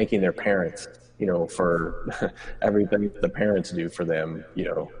 thanking their parents, for everything the parents do for them,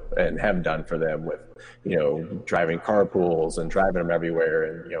 and have done for them with, driving carpools and driving them everywhere.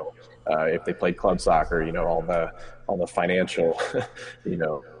 And, if they played club soccer, all the financial,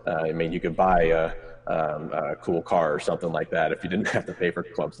 you could buy a cool car or something like that if you didn't have to pay for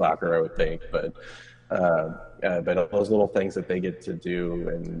club soccer, I would think. But those little things that they get to do,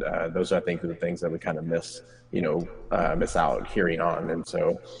 and those, I think, are the things that we kind of miss out hearing on. And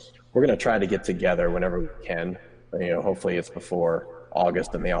so we're going to try to get together whenever we can. Hopefully it's before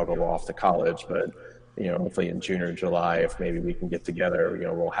August and they all go off to college, but hopefully in June or July, if maybe we can get together,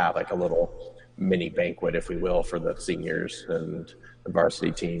 we'll have like a little mini banquet, if we will, for the seniors and the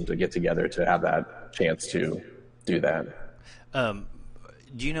varsity team to get together to have that chance to do that.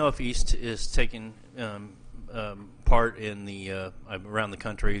 Do you know if East is taking part in the around the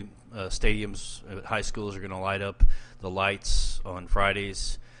country, stadiums, high schools are going to light up the lights on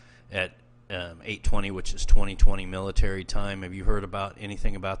Fridays at 8:20, which is 2020 military time? Have you heard about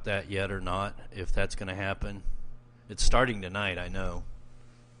anything about that yet or not, if that's going to happen? It's starting tonight, I know.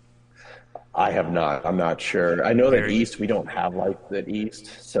 I have not. I'm not sure. I know that East, we don't have lights at East,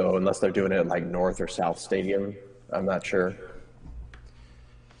 so unless they're doing it at like North or South Stadium, I'm not sure.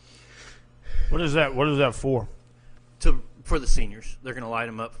 What is that for? For the seniors. They're going to light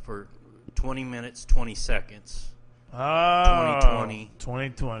them up for 20 minutes, 20 seconds. 2020.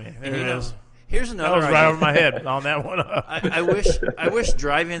 2020. And here's another that was idea. right over my head on that one. I wish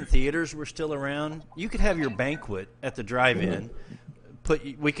drive-in theaters were still around. You could have your banquet at the drive-in.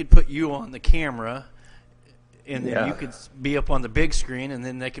 We could put you on the camera, and then you could be up on the big screen, and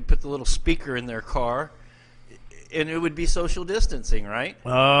then they could put the little speaker in their car, and it would be social distancing, right?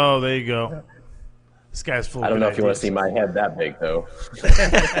 Oh, there you go. This guy's full. I don't know if you want to see my head that big, though.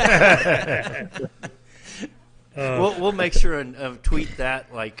 We'll make sure and tweet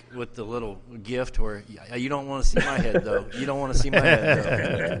that, like with the little gift where you don't want to see my head, though. You don't want to see my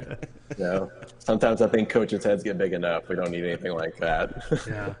head, though. No. Sometimes I think coaches' heads get big enough. We don't need anything like that.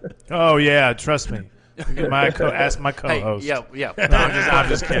 Yeah. Oh yeah, trust me. Ask my co-host. Hey, yeah. No, I'm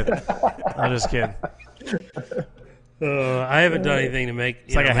just kidding. I'm just kidding. I haven't done anything to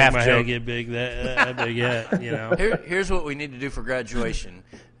make like a half my joke. head get big that big yet. Here's what we need to do for graduation.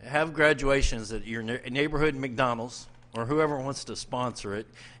 Have graduations at your neighborhood McDonald's or whoever wants to sponsor it,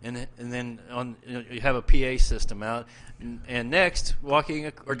 and then you have a PA system out, and next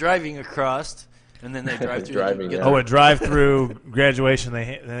walking or driving across, and then they drive through. A drive-through graduation. They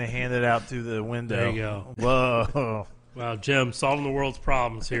hand it out through the window. There you go. Whoa. Wow, Jim, solving the world's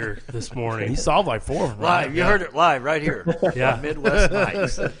problems here this morning. He solved like 4 of them. Right? Live. You heard it live right here. Yeah. Midwest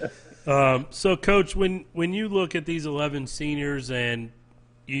Nights. So, Coach, when you look at these 11 seniors and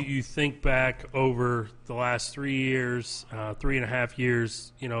you think back over the last 3 years, 3.5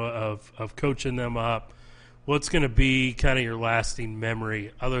 years, of coaching them up, what's going to be kind of your lasting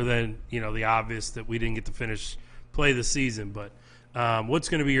memory, other than the obvious that we didn't get to play the season, but what's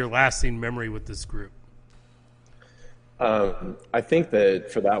going to be your lasting memory with this group? I think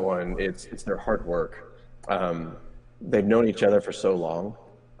that for that one, it's their hard work. They've known each other for so long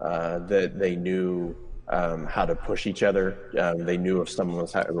that they knew how to push each other. They knew if someone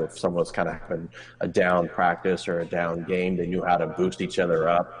was kind of having a down practice or a down game, they knew how to boost each other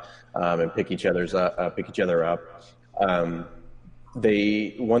up and pick each other up. One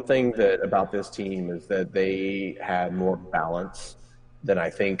thing about this team is that they had more balance than I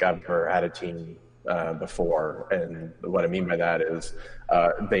think I've ever had a team before. And what I mean by that is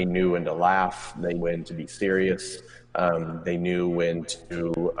they knew when to laugh, they knew when to be serious, they knew when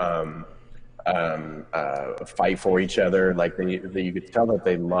to fight for each other. Like you could tell that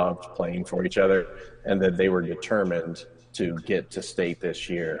they loved playing for each other and that they were determined to get to state this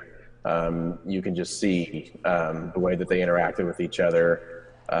year. You can just see the way that they interacted with each other.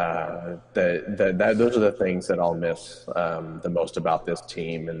 Those are the things that I'll miss the most about this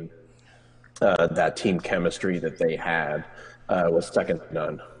team, and that team chemistry that they had was second to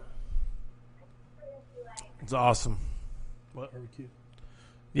none. It's awesome. What?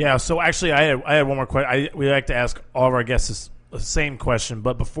 Yeah, so actually I had one more question. We like to ask all of our guests the same question,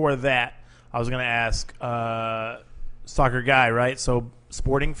 but before that, I was going to ask soccer guy, right? So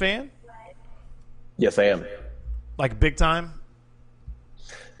sporting fan? Yes, I am. Like big time?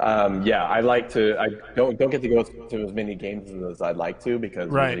 Yeah, I don't get to go to as many games as I'd like to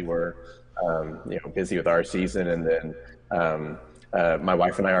because usually we're busy with our season, and then my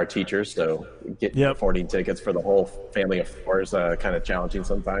wife and I are teachers, so affording tickets for the whole family of four is kind of challenging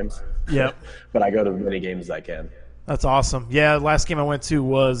sometimes. Yep. But I go to as many games as I can. That's awesome. Yeah, the last game I went to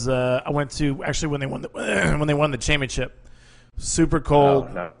was actually when they won the championship. Super cold.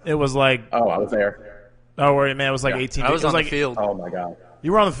 Oh, no. It was like I was there. Oh, man, it was like 18. I was on the field. Oh my god.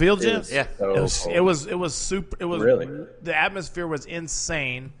 You were on the field, Jim? Yeah. It was super. It was really. The atmosphere was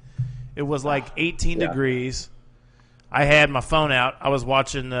insane. It was like 18 degrees. I had my phone out. I was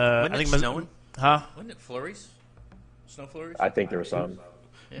watching. Wasn't it snowing? Huh? Wasn't it flurries? Snow flurries? I think there was some.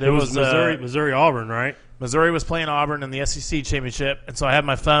 Yeah. There was Missouri Auburn, right? Missouri was playing Auburn in the SEC championship, and so I had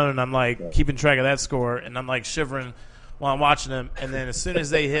my phone and I'm like keeping track of that score, and I'm like shivering while I'm watching them. And then as soon as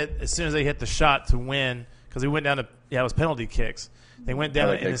they hit the shot to win, because we went down to it was penalty kicks. They went down,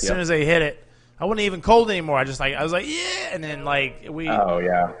 and as soon as they hit it, I wasn't even cold anymore. I was like, yeah, and then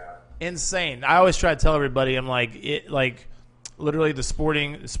insane. I always try to tell everybody, I'm like literally the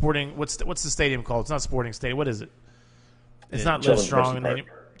sporting. What's the stadium called? It's not Sporting Stadium. What is it? It's not Live Strong.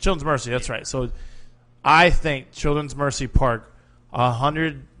 Children's Mercy. That's right. So I think Children's Mercy Park,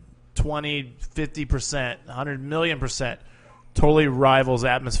 120, 50%, 100 million%, totally rivals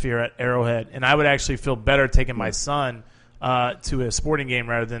atmosphere at Arrowhead, and I would actually feel better taking my son to a sporting game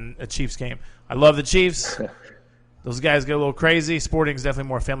rather than a Chiefs game. I love the Chiefs. Those guys get a little crazy. Sporting is definitely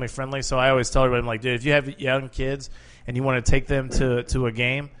more family friendly. So I always tell everybody, I'm like, dude, if you have young kids and you want to take them to a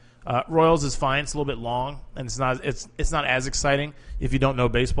game, Royals is fine. It's a little bit long, and it's not as exciting if you don't know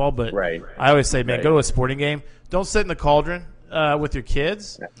baseball. But I always say, man, go to a sporting game. Don't sit in the cauldron with your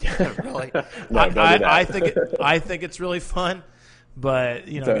kids. Really? I think it's really fun. But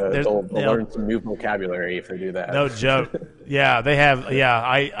they'll learn some new vocabulary if they do that. No joke. Yeah, they have. Yeah,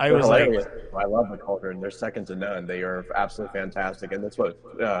 I was hilarious. I love the Cauldron. They're second to none. They are absolutely fantastic, and that's what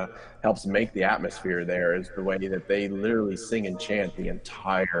helps make the atmosphere there is the way that they literally sing and chant the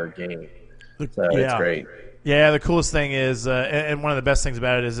entire game. So it's great. Yeah, the coolest thing is, and one of the best things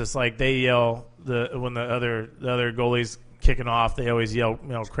about it is, it's like they yell when the other goalie's kicking off. They always yell,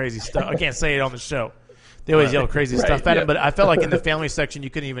 crazy stuff. I can't say it on the show. They always yell crazy stuff at him, but I felt like in the family section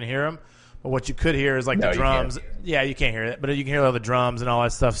you couldn't even hear him. But what you could hear is like the drums. Yeah, you can't hear it, but you can hear all the drums and all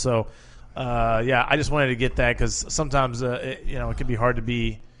that stuff. So, I just wanted to get that because sometimes it can be hard to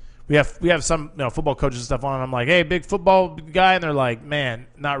be. We have some football coaches and stuff on, and I'm like, hey, big football guy, and they're like, man,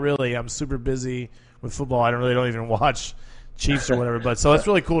 not really. I'm super busy with football. I don't even watch Chiefs or whatever. But so it's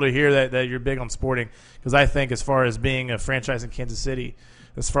really cool to hear that you're big on sporting because I think as far as being a franchise in Kansas City,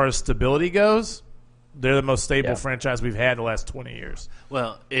 as far as stability goes. They're the most stable franchise we've had the last 20 years.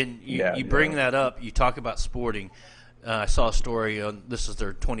 Well, and you bring that up. You talk about sporting. I saw a story on this is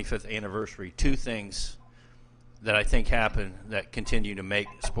their 25th anniversary. 2 things that I think happen that continue to make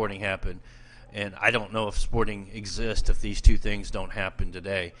sporting happen. And I don't know if sporting exists if these two things don't happen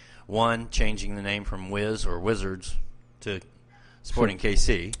today. One, changing the name from Wiz or Wizards to Sporting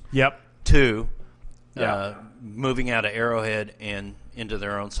KC. Yep. Two, moving out of Arrowhead and into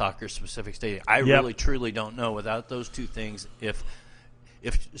their own soccer-specific stadium. I really, truly don't know without those two things if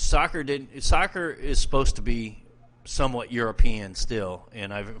soccer is supposed to be somewhat European still,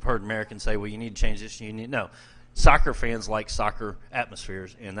 and I've heard Americans say, well, you need to change this. No. Soccer fans like soccer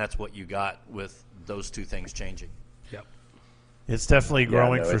atmospheres, and that's what you got with those two things changing. Yep. It's definitely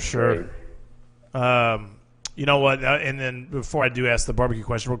growing for sure. You know what? And then before I do ask the barbecue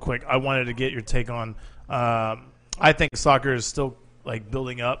question real quick, I wanted to get your take on I think soccer is still like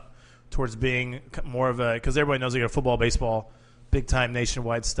building up towards being more of a – because everybody knows they got football, baseball, big-time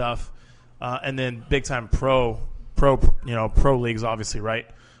nationwide stuff, and then big-time pro leagues, obviously, right?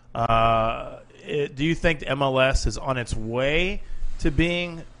 Do you think the MLS is on its way to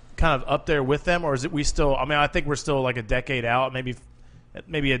being kind of up there with them, or is it we still? I mean, I think we're still like a decade out, maybe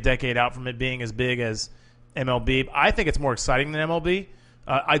a decade out from it being as big as MLB. I think it's more exciting than MLB.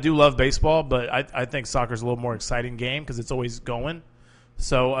 I do love baseball, but I think soccer is a little more exciting game because it's always going.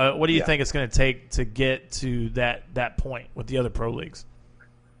 So, what do you think it's going to take to get to that point with the other pro leagues?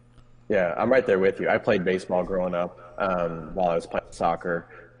 Yeah, I'm right there with you. I played baseball growing up while I was playing soccer.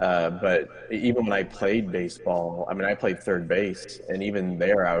 But even when I played baseball, I mean, I played third base, and even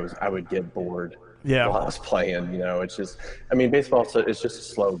there, I would get bored while I was playing. You know, it's just, I mean, baseball is just a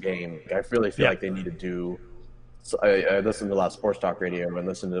slow game. I really feel like they need to do. So I listen to a lot of sports talk radio and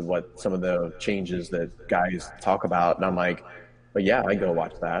listen to what some of the changes that guys talk about, and I'm like, but yeah, I go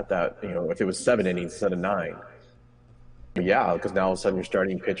watch that. That, you know, if it was 7 innings instead of 9. But yeah, because now all of a sudden you're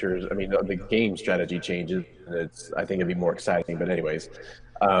starting pitchers. I mean, the game strategy changes, and I think it'd be more exciting. But anyways.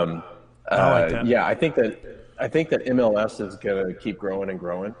 Yeah, I think that MLS is going to keep growing and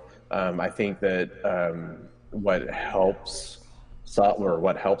growing. I think that what helps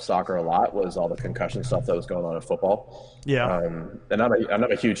soccer a lot was all the concussion stuff that was going on in football. Yeah. And I'm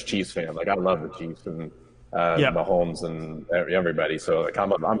a huge Chiefs fan. Like, I love the Chiefs and Mahomes and everybody. So like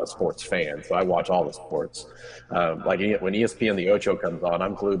I'm a sports fan. So I watch all the sports. Like when ESPN The Ocho comes on,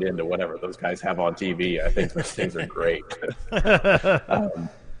 I'm glued into whatever those guys have on TV. I think those things are great.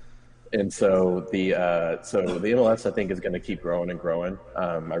 And so the MLS, I think, is going to keep growing and growing.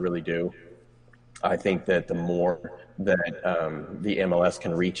 I really do. I think that the more that the MLS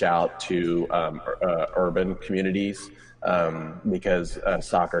can reach out to urban communities, because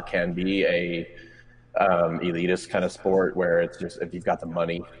soccer can be a elitist kind of sport where it's just, if you've got the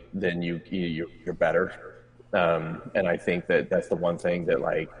money, then you're better. And I think that's the one thing that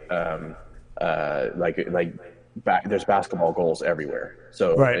there's basketball goals everywhere.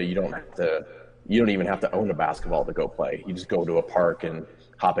 So you don't even have to own a basketball to go play. You just go to a park and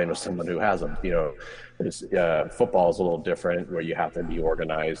hop in with someone who has them. You know, football is a little different, where you have to be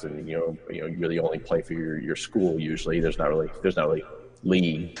organized, and you really only play for your school. Usually, there's not really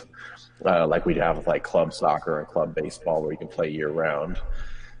league like we'd have with like club soccer and club baseball, where you can play year round.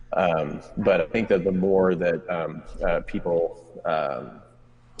 But I think that the more that people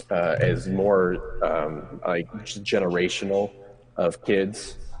is more like generational of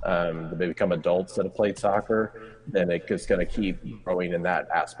kids, they become adults that have played soccer, then it's going to keep growing in that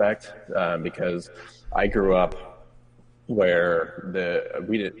aspect. Because I grew up where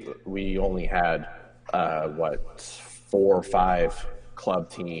we only had 4 or 5 club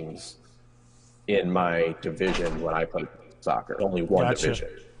teams in my division when I played soccer. Only one division.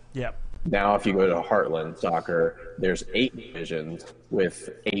 Yep. Now, if you go to Heartland Soccer, there's 8 divisions with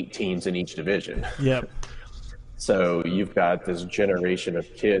 8 teams in each division. Yep. So you've got this generation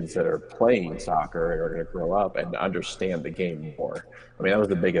of kids that are playing soccer and are going to grow up and understand the game more. I mean, that was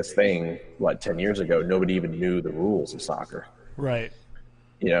the biggest thing, 10 years ago? Nobody even knew the rules of soccer. Right.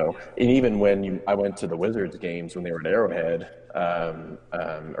 You know, and even when I went to the Wizards games when they were at Arrowhead,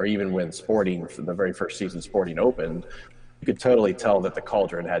 or even when Sporting, for the very first season Sporting opened, you could totally tell that the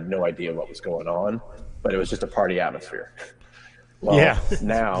Cauldron had no idea what was going on, but it was just a party atmosphere. Well,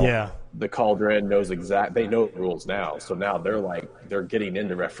 now the Cauldron knows they know the rules now. So now they're getting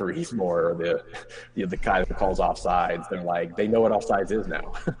into referees more, or the guy that calls offsides. They know what offsides is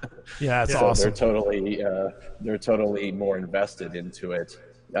now. Yeah, that's so awesome. They're totally more invested into it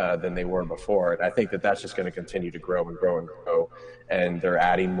than they were before. And I think that that's just going to continue to grow and grow and grow. And they're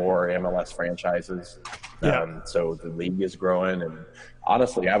adding more MLS franchises. So the league is growing, and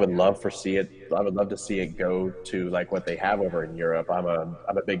honestly, I would love to see it go to like what they have over in Europe. I'm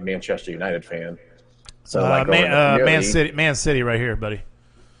a big Manchester United fan. So Man City right here, buddy.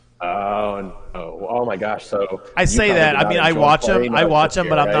 Oh my gosh! So I say that. I mean, I watch them,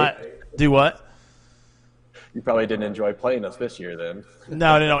 but Do what? You probably didn't enjoy playing us this year, then.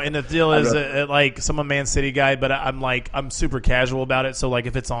 No. And the deal is, like, I'm a Man City guy, but I'm super casual about it. So, like,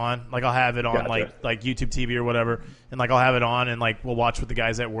 if it's on, like, I'll have it on, Gotcha. like YouTube TV or whatever, and like I'll have it on, and like we'll watch with the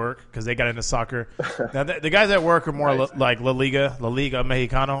guys at work because they got into soccer. Now, the guys at work are more Nice. like La Liga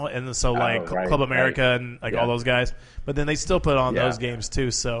Mexicano, and so like right, Club America and like all those guys. But then they still put on those games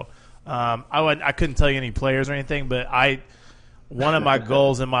too. So I couldn't tell you any players or anything, but one of my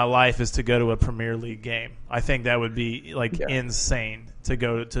goals in my life is to go to a Premier League game. I think that would be like insane to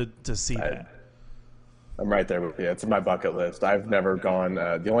go to see that. I'm right there with you. It's in my bucket list. I've never gone.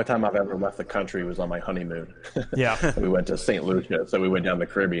 The only time I've ever left the country was on my honeymoon. Yeah. We went to St. Lucia, so we went down the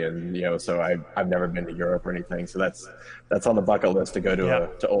Caribbean. So I've never been to Europe or anything. So that's on the bucket list to go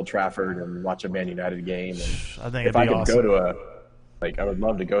to Old Trafford and watch a Man United game. And I think if it'd be I could awesome. go to I would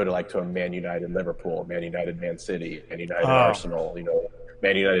love to go to a Man United Liverpool, Man United Man City, Man United Arsenal,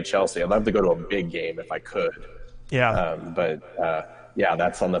 Man United Chelsea. I'd love to go to a big game if I could. Yeah.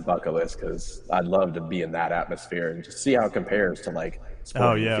 That's on the bucket list because I'd love to be in that atmosphere and just see how it compares to like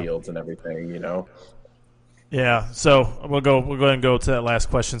sporting fields and everything. Yeah. So we'll go ahead and go to that last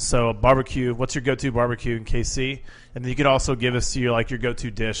question. So barbecue. What's your go-to barbecue in KC? And then you could also give us your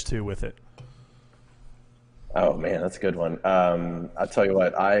go-to dish too with it. Oh man, that's a good one. I'll tell you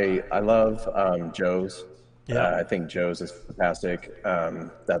what, I love Joe's. Yeah. I think Joe's is fantastic.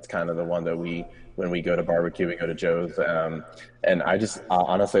 That's kind of the one that when we go to barbecue, we go to Joe's. And I just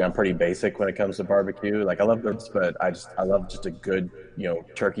honestly, I'm pretty basic when it comes to barbecue. Like I love ribs, but I love just a good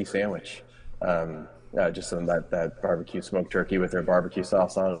turkey sandwich. Just some that barbecue smoked turkey with their barbecue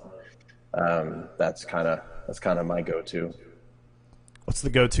sauce on it. That's kind of my go-to. What's the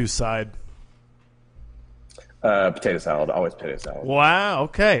go-to side? Potato salad, always potato salad. Wow.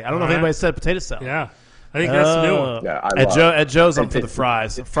 Okay. I don't know if anybody said potato salad. Yeah, I think that's the new one. Yeah, at Joe's, I'm for the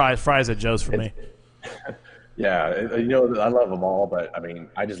fries. Fries at Joe's for me. Yeah, I love them all, but I mean,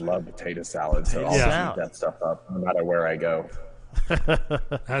 I just love potato salad, so I'll just eat that stuff up no matter where I go.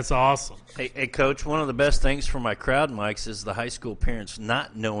 That's awesome. Hey, Coach, one of the best things for my crowd mics is the high school parents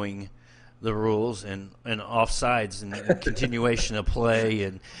not knowing the rules and offsides and continuation of play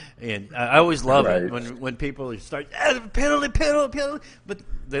and I always love it when people start penalty, but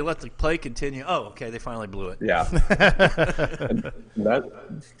they let the play continue. Oh, okay, they finally blew it. Yeah,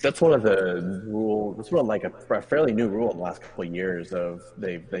 that's one of the rules. That's one like a fairly new rule in the last couple of years.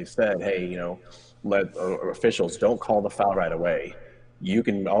 They've said, hey, let officials don't call the foul right away. You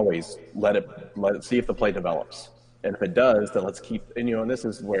can always let it see if the play develops. And if it does, then let's keep. And this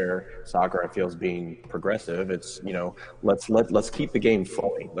is where soccer I feel is being progressive. It's let's keep the game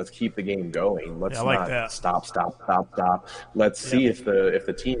flowing. Let's keep the game going. Let's not stop. Let's see if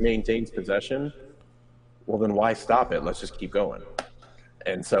the team maintains possession. Well, then why stop it? Let's just keep going.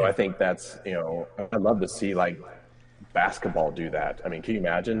 And so I think that's I'd love to see like basketball do that. I mean, can you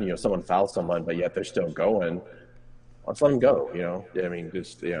imagine someone fouls someone, but yet they're still going? Let's let them go, I mean,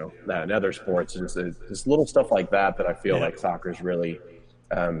 just, that in other sports, just little stuff like that I feel like soccer's really,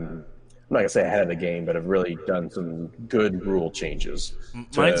 I'm not going to say ahead of the game, but have really done some good rule changes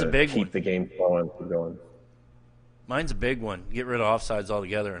Mine's a big keep one. The game flowing and going. Mine's a big one. Get rid of offsides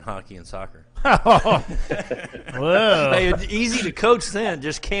altogether in hockey and soccer. Whoa. Hey, it's easy to coach then.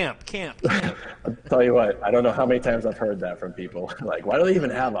 Just camp. I'll tell you what, I don't know how many times I've heard that from people. Like, why do they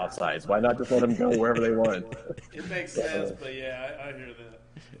even have offsides? Why not just let them go wherever they want? It makes sense, but yeah, I hear that.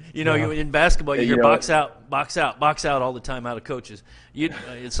 You in basketball, you hear box out all the time out of coaches.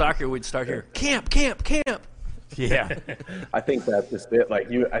 In soccer, we'd start here, camp. Yeah. I think that's just it.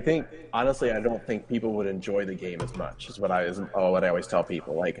 I think honestly, I don't think people would enjoy the game as much. Is what I always tell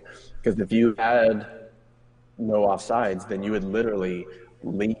people. Like, because if you had no offsides, then you would literally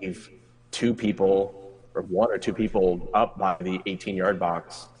leave two people or one or two people up by the 18-yard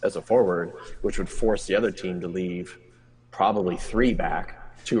box as a forward, which would force the other team to leave probably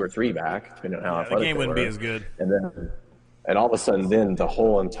two or three back, depending on how athletic the game wouldn't be as good. And all of a sudden, then the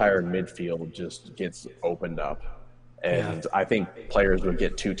whole entire midfield just gets opened up. And I think players would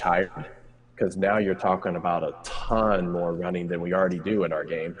get too tired because now you're talking about a ton more running than we already do in our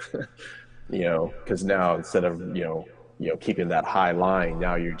game. Because now instead of, keeping that high line,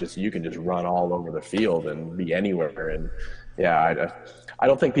 now you can just run all over the field and be anywhere. And I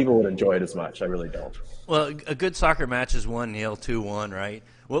don't think people would enjoy it as much. I really don't. Well, a good soccer match is 1-0, 2-1, right?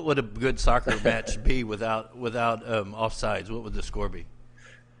 What would a good soccer match be without offsides? What would the score be?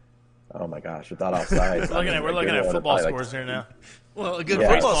 Oh my gosh, without offsides. We're looking at football scores here now. Well, a good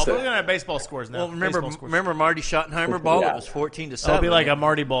We're looking at baseball scores now. Well, remember Marty Schottenheimer ball? It was 14-7. It'll be like a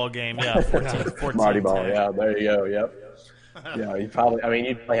Marty ball game. Yeah, 14 Marty 10. ball. Yeah, there you go. Yep. You probably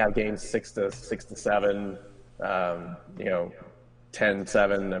have games 6-7,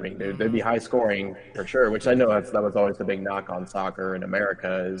 10-7. I mean, they'd be high scoring for sure, which I know that was always the big knock on soccer in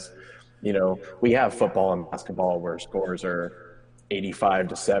America is, we have football and basketball where scores are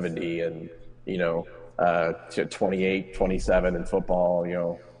 85-70 and, 28-27 in football,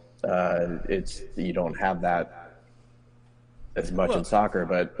 you don't have that as much in soccer.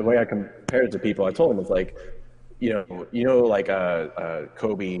 But the way I compare it to people, I told them, it's like, like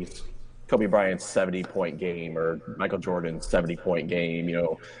Kobe Bryant's 70-point game or Michael Jordan's 70-point game,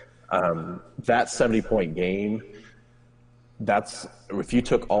 that 70-point game, that's if you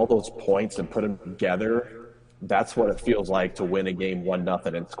took all those points and put them together, that's what it feels like to win a game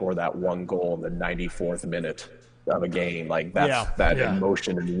 1-0 and score that one goal in the 94th minute of a game. Like that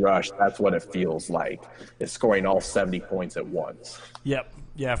emotion and rush. That's what it feels like. It's scoring all 70 points at once. Yep.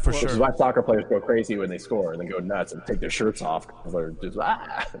 Yeah, for sure. Which is why soccer players go crazy when they score and they go nuts and take their shirts off because they're just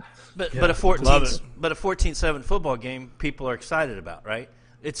But a 14-7 football game, people are excited about, right?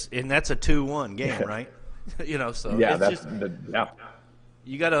 And that's a 2-1 game, right? So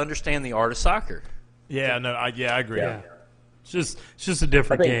you got to understand the art of soccer. Yeah, no, I agree. Yeah. It's just a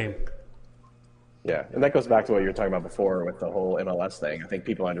different game. Yeah, and that goes back to what you were talking about before with the whole MLS thing. I think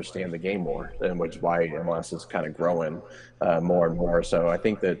people understand the game more, and which is why MLS is kind of growing more and more. So I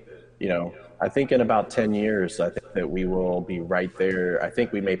think that, I think in about 10 years, I think that we will be right there. I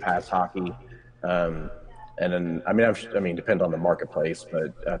think we may pass hockey. And then, depend on the marketplace,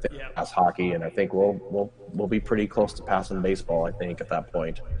 but I think pass hockey, and I think we'll be pretty close to passing baseball, I think, at that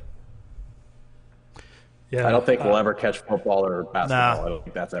point. Yeah, I don't think we'll ever catch football or basketball. I don't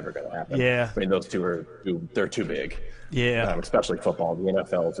think that's ever going to happen. Yeah, I mean, those two they're too big. Yeah, especially football. The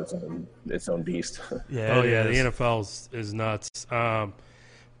NFL is its own beast. Yeah, the NFL is nuts.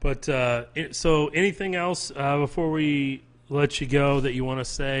 So anything else before we let you go that you want to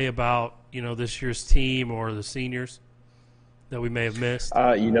say about this year's team or the seniors that we may have missed?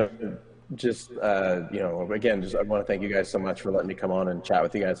 Again, I want to thank you guys so much for letting me come on and chat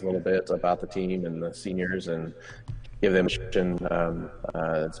with you guys a little bit about the team and the seniors and give them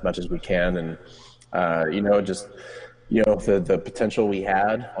as much as we can. And, the potential we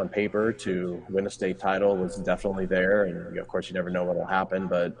had on paper to win a state title was definitely there. And, of course, you never know what will happen,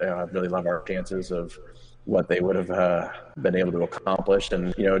 but I really love our chances of what they would have been able to accomplish.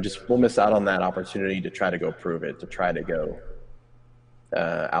 And, we'll miss out on that opportunity to try to go prove it, to try to go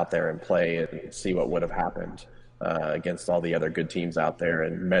out there and play and see what would have happened against all the other good teams out there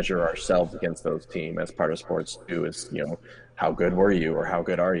and measure ourselves against those teams. As part of sports too is, how good were you or how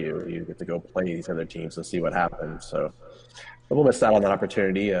good are you? You get to go play these other teams and see what happens. So we'll miss out on that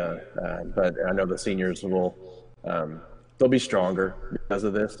opportunity. But I know the seniors will, they'll be stronger because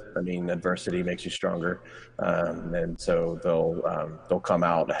of this. I mean, adversity makes you stronger. And so they'll come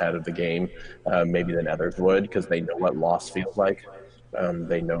out ahead of the game maybe than others would because they know what loss feels like.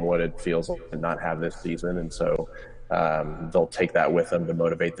 They know what it feels like to not have this season, and so they'll take that with them to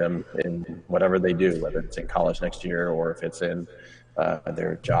motivate them in whatever they do, whether it's in college next year or if it's in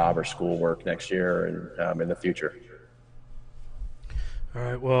their job or school work next year and in the future. All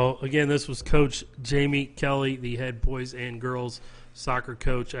right. Well, again, this was Coach Jamie Kelly, the head boys and girls soccer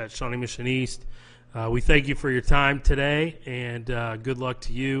coach at Shawnee Mission East. We thank you for your time today, and good luck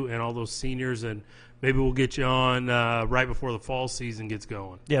to you and all those seniors, and maybe we'll get you on right before the fall season gets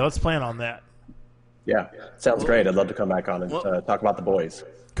going. Yeah, let's plan on that. Yeah, sounds great. I'd love to come back on and talk about the boys.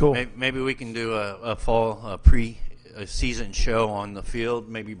 Cool. Maybe we can do a fall pre-season show on the field.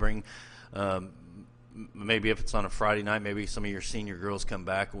 Maybe bring, maybe if it's on a Friday night, maybe some of your senior girls come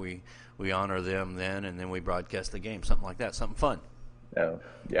back. We honor them then, and then we broadcast the game. Something like that. Something fun. I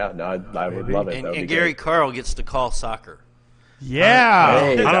would love it. And Gary Carl gets to call soccer.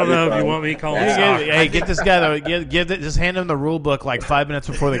 Yeah, I don't know if you want me calling soccer. Hey, get this guy though. Just hand him the rule book like 5 minutes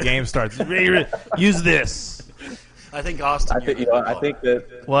before the game starts. Use this. I think Austin. I think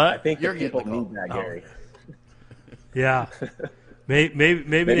that. What? I think that people need that, Gary. Yeah, maybe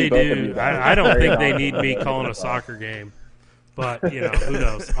they do. I don't think they need me calling a soccer game, but who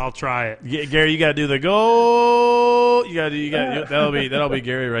knows? I'll try it. Gary, you got to do the goal. You got to. That'll be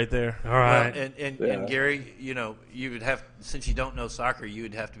Gary right there. All right. Well, and Gary, you would have, since you don't know soccer, you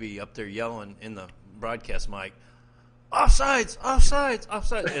would have to be up there yelling in the broadcast mic, offsides on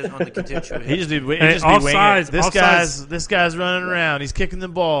the contention. He just be offsides. This guy's running around. He's kicking the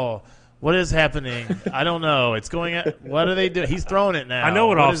ball. What is happening? I don't know. It's going. What are they doing? He's throwing it now. I know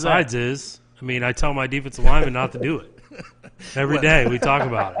what offsides is. I mean, I tell my defensive lineman not to do it. Every day we talk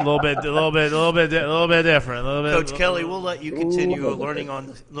about it. A little bit different. Coach Kelly, we'll let you continue learning on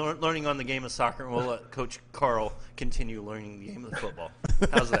the game of soccer, and we'll let Coach Carl continue learning the game of football.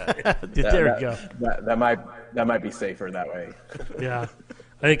 How's that? There we go. That might be safer that way. Yeah,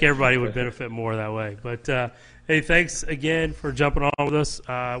 I think everybody would benefit more that way. But hey, thanks again for jumping on with us.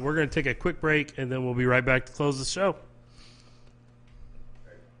 We're going to take a quick break, and then we'll be right back to close the show.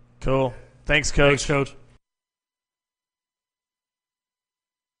 Cool. Thanks, Coach. Thanks, Coach.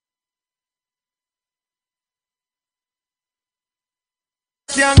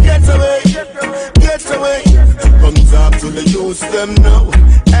 Can't get away. Come talk to the youth them now.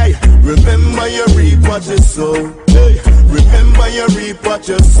 Hey, remember you reap what you sow. Hey, remember you reap what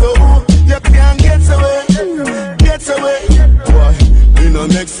you sow. You can't get away. Boy, it no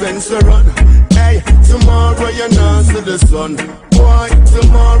make sense to run. Hey, tomorrow you not see the sun. Boy,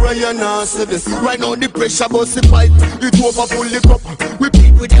 tomorrow you not see the sun. Right now the pressure bust the pipe. It over pull the cup. We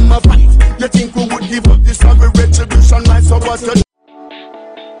beat with them a fight. You think we would give up this time? Retribution right, so what's your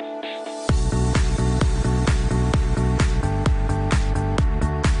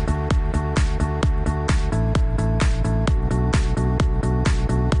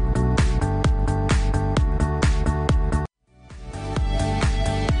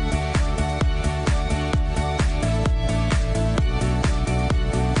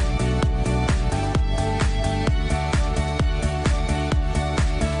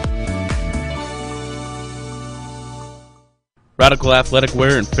Radical Athletic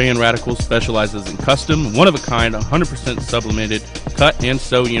Wear and Fan Radical specializes in custom, one-of-a-kind, 100% sublimated, cut and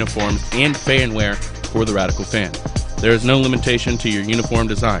sew uniforms and fan wear for the Radical fan. There is no limitation to your uniform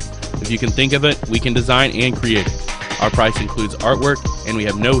design. If you can think of it, we can design and create it. Our price includes artwork, and we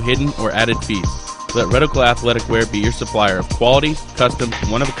have no hidden or added fees. Let Radical Athletic Wear be your supplier of quality, custom,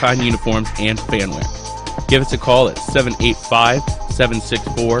 one-of-a-kind uniforms and fan wear. Give us a call at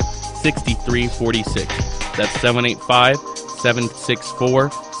 785-764-6346. That's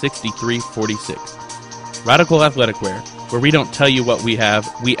 785-764-6346. Radical Athletic Wear, where we don't tell you what we have,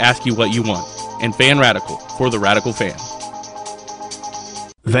 we ask you what you want. And Fan Radical, for the Radical fan.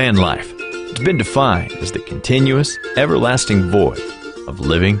 Van life. It's been defined as the continuous, everlasting void of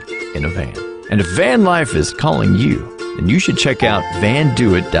living in a van. And if van life is calling you, then you should check out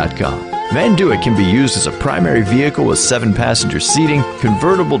VanDoit.com. VanDoit can be used as a primary vehicle with 7-passenger seating,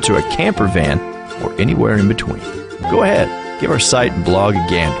 convertible to a camper van, or anywhere in between. Go ahead, give our site and blog a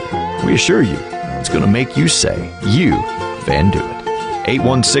gander. We assure you, it's going to make you say, you Van Doit.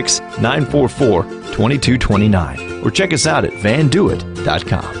 816-944-2229. Or check us out at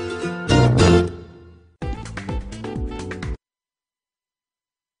VanDoit.com.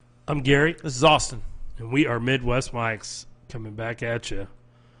 I'm Gary. This is Austin. And we are Midwest Mics coming back at you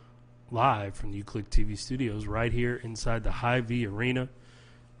live from the UClick TV studios right here inside the Hy-Vee Arena.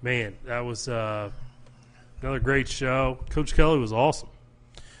 Man, that was another great show. Coach Kelly was awesome.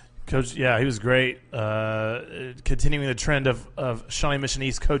 Coach, yeah, he was great. Continuing the trend of Shawnee Mission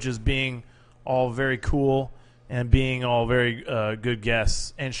East coaches being all very cool and being all very good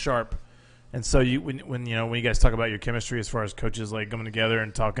guests and sharp. And so when you guys talk about your chemistry as far as coaches like coming together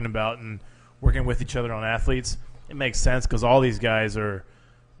and talking about and working with each other on athletes, it makes sense because all these guys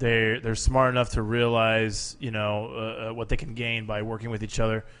they're smart enough to realize what they can gain by working with each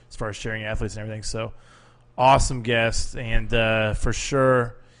other as far as sharing athletes and everything. So awesome guest, and for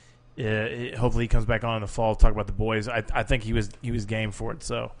sure. Hopefully he comes back on in the fall to talk about the boys. I think he was game for it.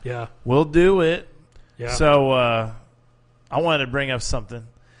 So yeah, we'll do it. Yeah. So I wanted to bring up something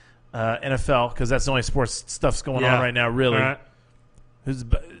NFL because that's the only sports stuff's going on right now. Really, right. Is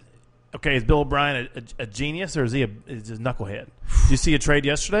Bill O'Brien a genius or is he a knucklehead? Did you see a trade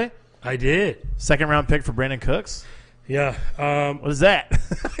yesterday? I did. 2nd round pick for Brandon Cooks. Yeah. What is that?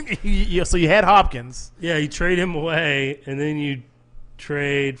 So you had Hopkins. Yeah, you trade him away, and then you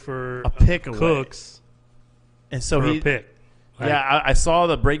trade for a pick Cooks, and so a pick. Yeah, I saw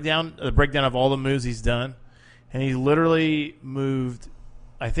the breakdown of all the moves he's done, and he literally moved.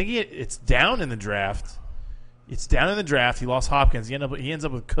 I think it's down in the draft. It's down in the draft. He lost Hopkins. He ends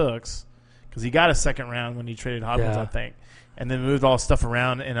up with Cooks because he got a 2nd round when he traded Hopkins, I think, and then moved all stuff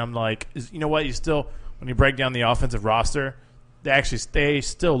around. And I'm like, you know what? You still, when you break down the offensive roster, they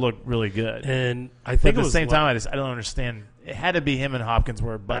still look really good. And I think at the same time, I don't understand. It had to be him and Hopkins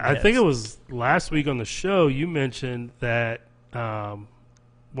were button heads. I think it was last week on the show you mentioned that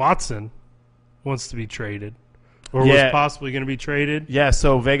Watson wants to be traded or was possibly going to be traded. Yeah,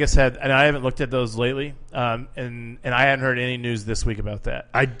 so Vegas had – and I haven't looked at those lately, and I hadn't heard any news this week about that.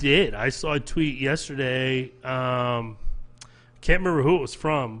 I did. I saw a tweet yesterday. Can't remember who it was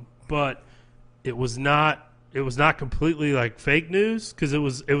from, but it was not it was not completely like fake news because it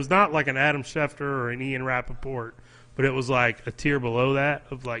was not like an Adam Schefter or an Ian Rappaport, but it was like a tier below that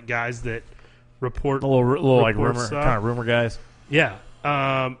of like guys that report a little like rumor stuff. kind of rumor guys. Yeah,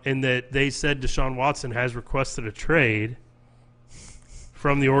 and that they said Deshaun Watson has requested a trade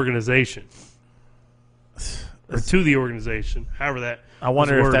from the organization or to the organization. However that I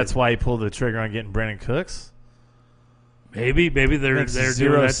wonder was if worded. that's why he pulled the trigger on getting Brandon Cooks. Maybe they're Makes doing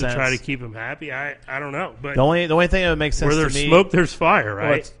zero that sense. to try to keep him happy. I don't know, but The only thing that would make sense where to there's me, smoke, there's fire, well,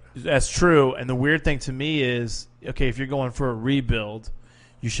 right? that's true. And the weird thing to me is, okay, if you're going for a rebuild,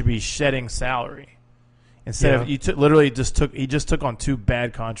 you should be shedding salary instead of he just took on 2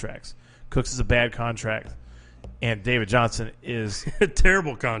 bad contracts. Cooks is a bad contract, and David Johnson is A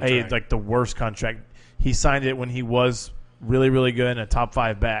terrible contract. like the worst contract. He signed it when he was really, really good and a top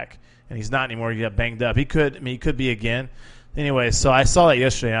 5 back, and he's not anymore. He got banged up. He could be again. Anyway, so I saw that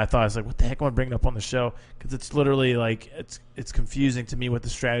yesterday, and I thought, I was like, what the heck am I bringing up on the show? Because it's literally like it's confusing to me what the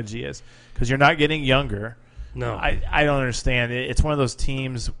strategy is because you're not getting younger. No. I don't understand. It's one of those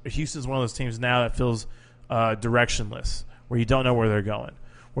teams. Houston's one of those teams now that feels directionless, where you don't know where they're going.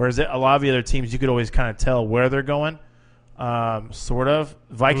 Whereas a lot of the other teams, you could always kind of tell where they're going. Sort of.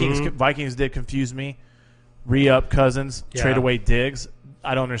 Vikings did confuse me. Re-up Cousins, Yeah. trade away Diggs.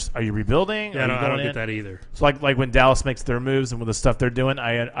 I don't understand. Are you rebuilding? Yeah, Are you I don't going get in? that either. So like when Dallas makes their moves and with the stuff they're doing,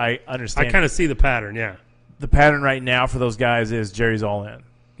 I understand. I kind of see the pattern, yeah. The pattern right now for those guys is Jerry's all in.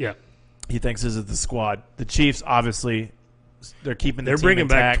 Yeah. He thinks this is the squad. The Chiefs, obviously, they're keeping the They're team bringing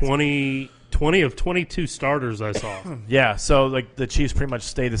back intact. 20 of 22 starters I saw. Yeah, so like the Chiefs pretty much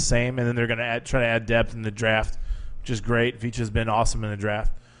stay the same, and then they're going to try to add depth in the draft, which is great. Veach's been awesome in the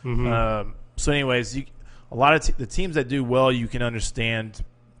draft. So anyways, a lot of the teams that do well, you can understand,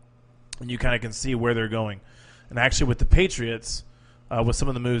 and you kind of can see where they're going. And actually with the Patriots, with some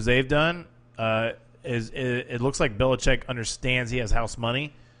of the moves they've done, it looks like Belichick understands he has house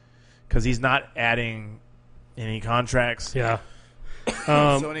money because he's not adding any contracts. Yeah.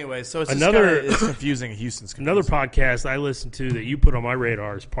 So anyway, so it's it's confusing. Houston's confusing. Another podcast I listened to that you put on my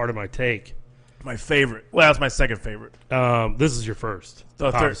radar as part of my take. My favorite. Well, that's my second favorite. This is your first.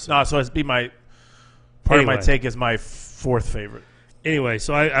 No, so it's be my part of my take is my 4th favorite. Anyway,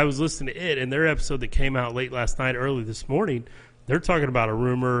 so I was listening to it, and their episode that came out late last night, early this morning, they're talking about a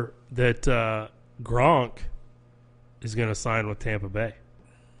rumor that Gronk is going to sign with Tampa Bay.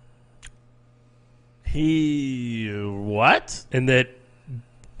 What? And that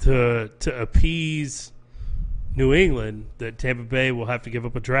to appease New England, that Tampa Bay will have to give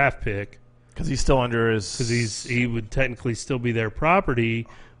up a draft pick because he's still under his. Because he would technically still be their property,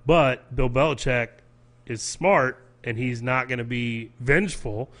 but Bill Belichick is smart and he's not going to be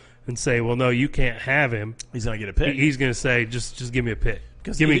vengeful and say, "Well, no, you can't have him." He's going to get a pick. He's going to say, "Just give me a pick.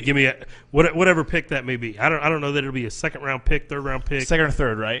 Give me a whatever pick that may be. I don't know that it'll be a 2nd round pick, 3rd round pick, 2nd or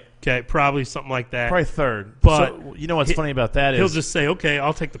 3rd, right? Okay, probably something like that. Probably 3rd. But so, you know what's funny about that is he'll just say, "Okay,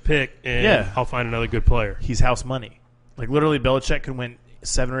 I'll take the pick and I'll find another good player." He's house money. Like literally, Belichick could win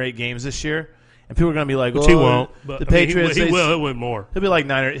 7 or 8 games this year, and people are going to be like, Which he won't. The But Patriots. he will. He'll win more. He'll be like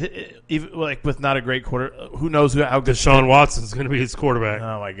 9 or even like with not a great quarter. Who knows how good Deshaun Watson's going to be his quarterback.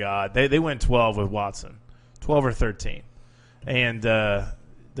 Oh my God, they went 12 with Watson, 12 or 13, and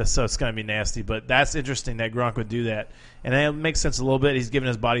so it's going to be nasty. But that's interesting that Gronk would do that, and it makes sense a little bit. He's giving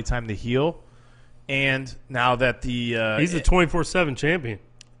his body time to heal, and now that he's a 24/7 champion.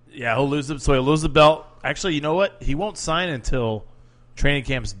 Yeah, he'll lose the belt. Actually, you know what? He won't sign until training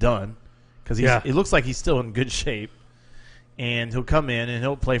camp's done because it looks like he's still in good shape, and he'll come in and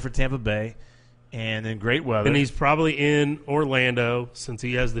he'll play for Tampa Bay, and in great weather. And he's probably in Orlando since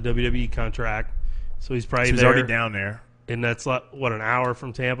he has the WWE contract, so he's probably there. Already down there. And that's like what, an hour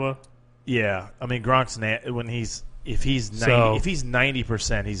from Tampa? Yeah, I mean Gronk's if he's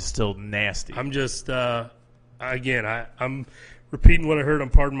 90%, he's still nasty. I'm just I'm repeating what I heard on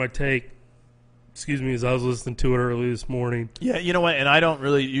Pardon My Take. Excuse me, as I was listening to it early this morning. Yeah, you know what? And I don't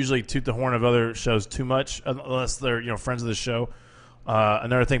really usually toot the horn of other shows too much unless they're friends of the show.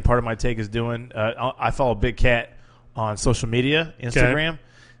 Another thing Pardon My Take is doing. I follow Big Cat on social media, Instagram. Okay.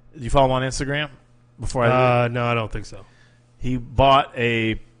 Do you follow him on Instagram? No, I don't think so. He bought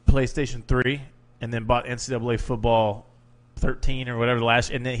a PlayStation 3 and then bought NCAA Football 13 or whatever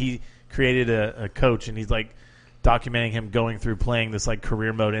and then he created a coach, and he's like documenting him going through playing this like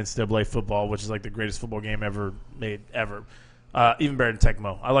career mode NCAA football, which is like the greatest football game ever made ever. Even better than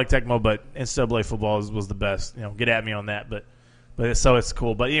Tecmo. I like Tecmo, but NCAA football was the best. Get at me on that, but so it's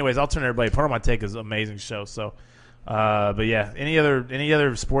cool. But anyways, I'll turn everybody. Part of My Take is an amazing show. So. But yeah, any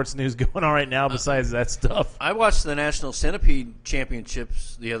other sports news going on right now besides that stuff? I watched the National Centipede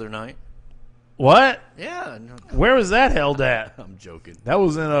Championships the other night. What? Yeah. No, Where was that held at? I'm joking. That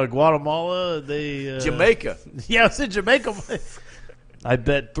was in Guatemala. Jamaica. Yeah, it was in Jamaica. I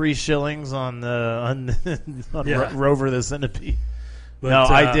bet 3 shillings on Rover the Centipede. But, no,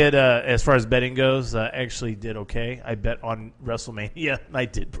 I did. As far as betting goes, actually did okay. I bet on WrestleMania, and I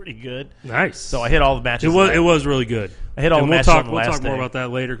did pretty good. Nice. So I hit all the matches. It was really good. I hit all the matches on the We'll last talk more day. about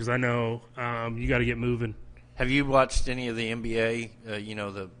that later because I know you got to get moving. Have you watched any of the NBA?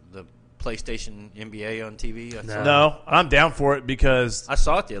 The PlayStation NBA on TV? No, I'm down for it because I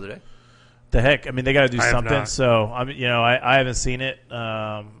saw it the other day. the heck, I mean, they got to do I have something. not. So I haven't seen it.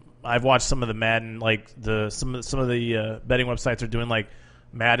 I've watched some of the Madden, like some of the betting websites are doing like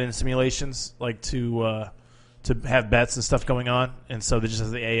Madden simulations, like to have bets and stuff going on, and so they just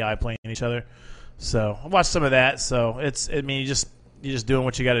have the AI playing each other. So I watched some of that. So you're just doing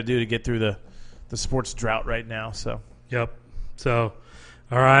what you got to do to get through the sports drought right now. So Yep. So,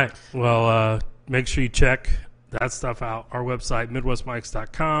 all right. Well, make sure you check that stuff out. Our website,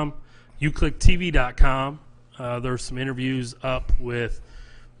 MidwestMikes.com, UClickTV.com. There's some interviews up with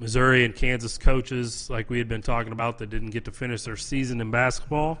Missouri and Kansas coaches, like we had been talking about, that didn't get to finish their season in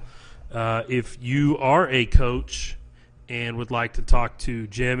basketball. If you are a coach and would like to talk to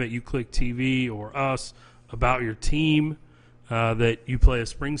Jim at UClick TV or us about your team that you play a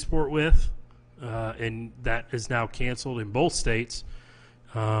spring sport with, and that is now canceled in both states,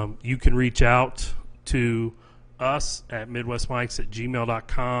 you can reach out to us at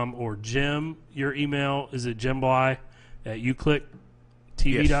MidwestMikes@gmail.com or Jim. Your email is at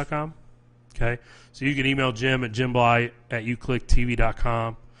jimbly@uclicktv.com. Okay, so you can email Jim at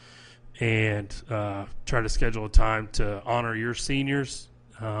jimbly@uclicktv.com and try to schedule a time to honor your seniors,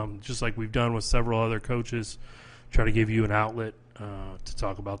 just like we've done with several other coaches. Try to give you an outlet to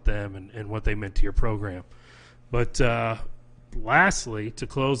talk about them and what they meant to your program. But lastly, to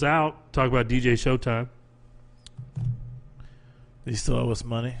close out, talk about DJ Showtime. they still owe us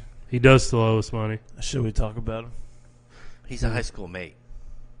money. He does still owe us money. Should we talk about him? He's a high school mate.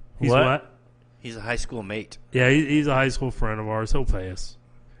 He's what? He's a high school mate. Yeah, he's a high school friend of ours. He'll pay us.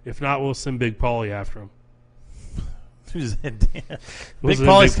 If not, we'll send Big Paulie after him. Who's that? We'll Big send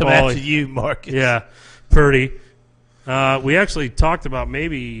Paulie's Big coming Paulie. after you, Marcus. Yeah, Purdy. We actually talked about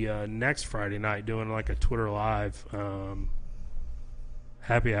maybe next Friday night doing like a Twitter Live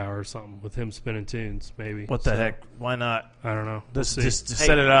happy hour or something with him spinning tunes, maybe. What the heck? Why not? I don't know. We'll see. Just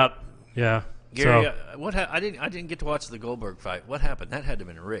set it up. Yeah. Gary, So, I didn't get to watch the Goldberg fight. What happened? That had to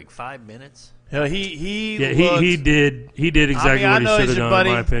have been rigged. 5 minutes. He did exactly I what he know should he's have your done, buddy.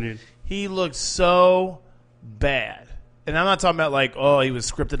 in my opinion. He looked so bad. And I'm not talking about like, oh, he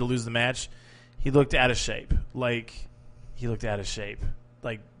was scripted to lose the match. He looked out of shape. Like,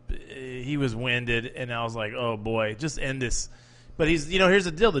 he was winded, and I was like, oh, boy, just end this. But he's, here's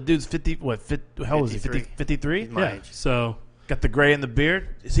the deal. The dude's 50, how old is he, 53? My Yeah. age. So, Got the gray in the beard.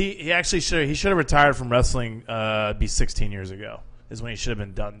 He actually should have retired from wrestling be 16 years ago is when he should have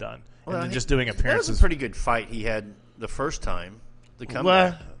been done. Well, and then just doing That appearances. was a pretty good fight he had the first time. The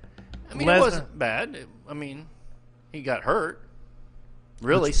comeback. I mean, Lesnar- it wasn't bad. He got hurt.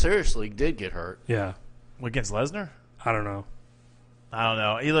 Really, seriously, did get hurt. yeah. Against Lesnar? I don't know. I don't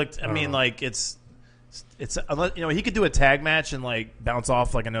know. He looked. I mean, like it's unless he could do a tag match and like bounce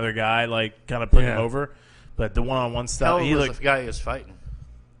off like another guy, like kind of put him Yeah. over. But the one-on-one How stuff, old he was looked the guy he was fighting?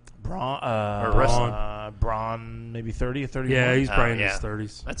 Braun, wrestling? Braun, maybe 30 or 31. Yeah, he's probably in yeah. his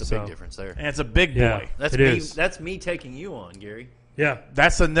 30s. That's a So, big difference there. and it's a big Yeah. boy. That's It me. is. That's me taking you on, Gary. Yeah.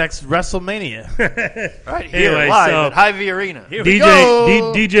 That's the next WrestleMania. Right here, Anyway, live so- at Hy-Vee Arena. Here we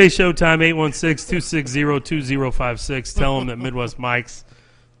go. DJ Showtime 816-260-2056. Tell him that Midwest Mike's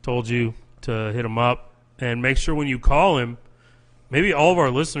told you to hit him up, and make sure when you call him, maybe all of our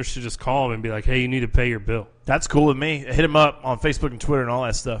listeners should just call him and be like, "Hey, you need to pay your bill." That's cool with me. Hit him up on Facebook and Twitter and all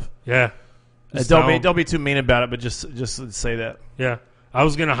that stuff. Yeah. Just tell him. Don't be too mean about it, but just say that. Yeah. I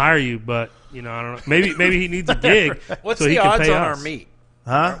was gonna hire you, but I don't know. Maybe he needs a gig. What's so he the can odds pay on us. our meet?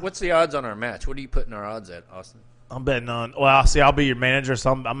 Huh? What's the odds on our match? What are you putting our odds at, Austin? I'm betting on. Well, see, I'll be your manager,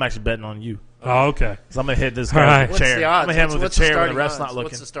 so I'm actually betting on you. Oh, okay. So I'm gonna hit this All guy right. with a What's chair. the odds? I'm gonna hit him with What's a chair when starting the ref's not odds? looking.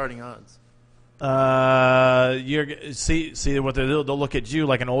 What's the starting odds? You're see what they'll look at you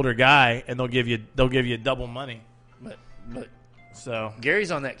like an older guy, and they'll give you double money. But So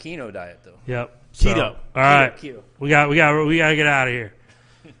Gary's on that keto diet though. Yep. Keto. So, all right. Keto. We got to get out of here.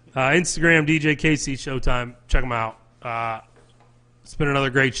 Instagram DJ KC Showtime. Check them out. It's been another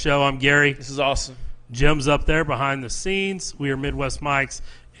great show. I'm Gary. this is awesome. Jim's up there behind the scenes. We are Midwest Mikes,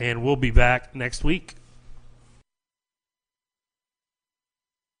 and we'll be back next week.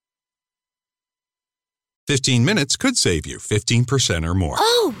 15 minutes could save you 15% or more.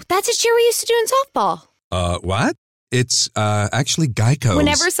 Oh, that's a cheer we used to do in softball. What? It's actually Geico.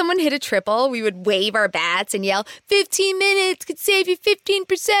 Whenever someone hit a triple, we would wave our bats and yell, 15 minutes could save you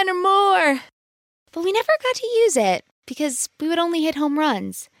 15% or more. But we never got to use it because we would only hit home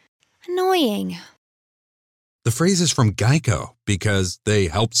runs. Annoying. The phrase is from Geico because they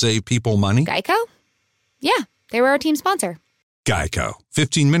help save people money. Geico? Yeah, they were our team sponsor. Geico.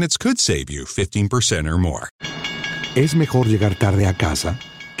 15 minutes could save you 15% or more. Es mejor llegar tarde a casa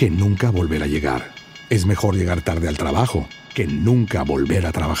que nunca volver a llegar. Es mejor llegar tarde al trabajo que nunca volver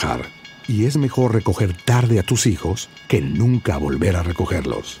a trabajar. Y es mejor recoger tarde a tus hijos que nunca volver a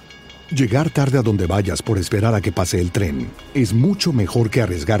recogerlos. Llegar tarde a donde vayas por esperar a que pase el tren es mucho mejor que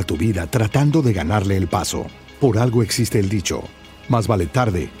arriesgar tu vida tratando de ganarle el paso. Por algo existe el dicho, más vale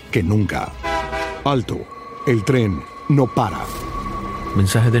tarde que nunca. Alto, el tren no para.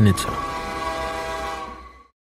 Mensaje de Netza.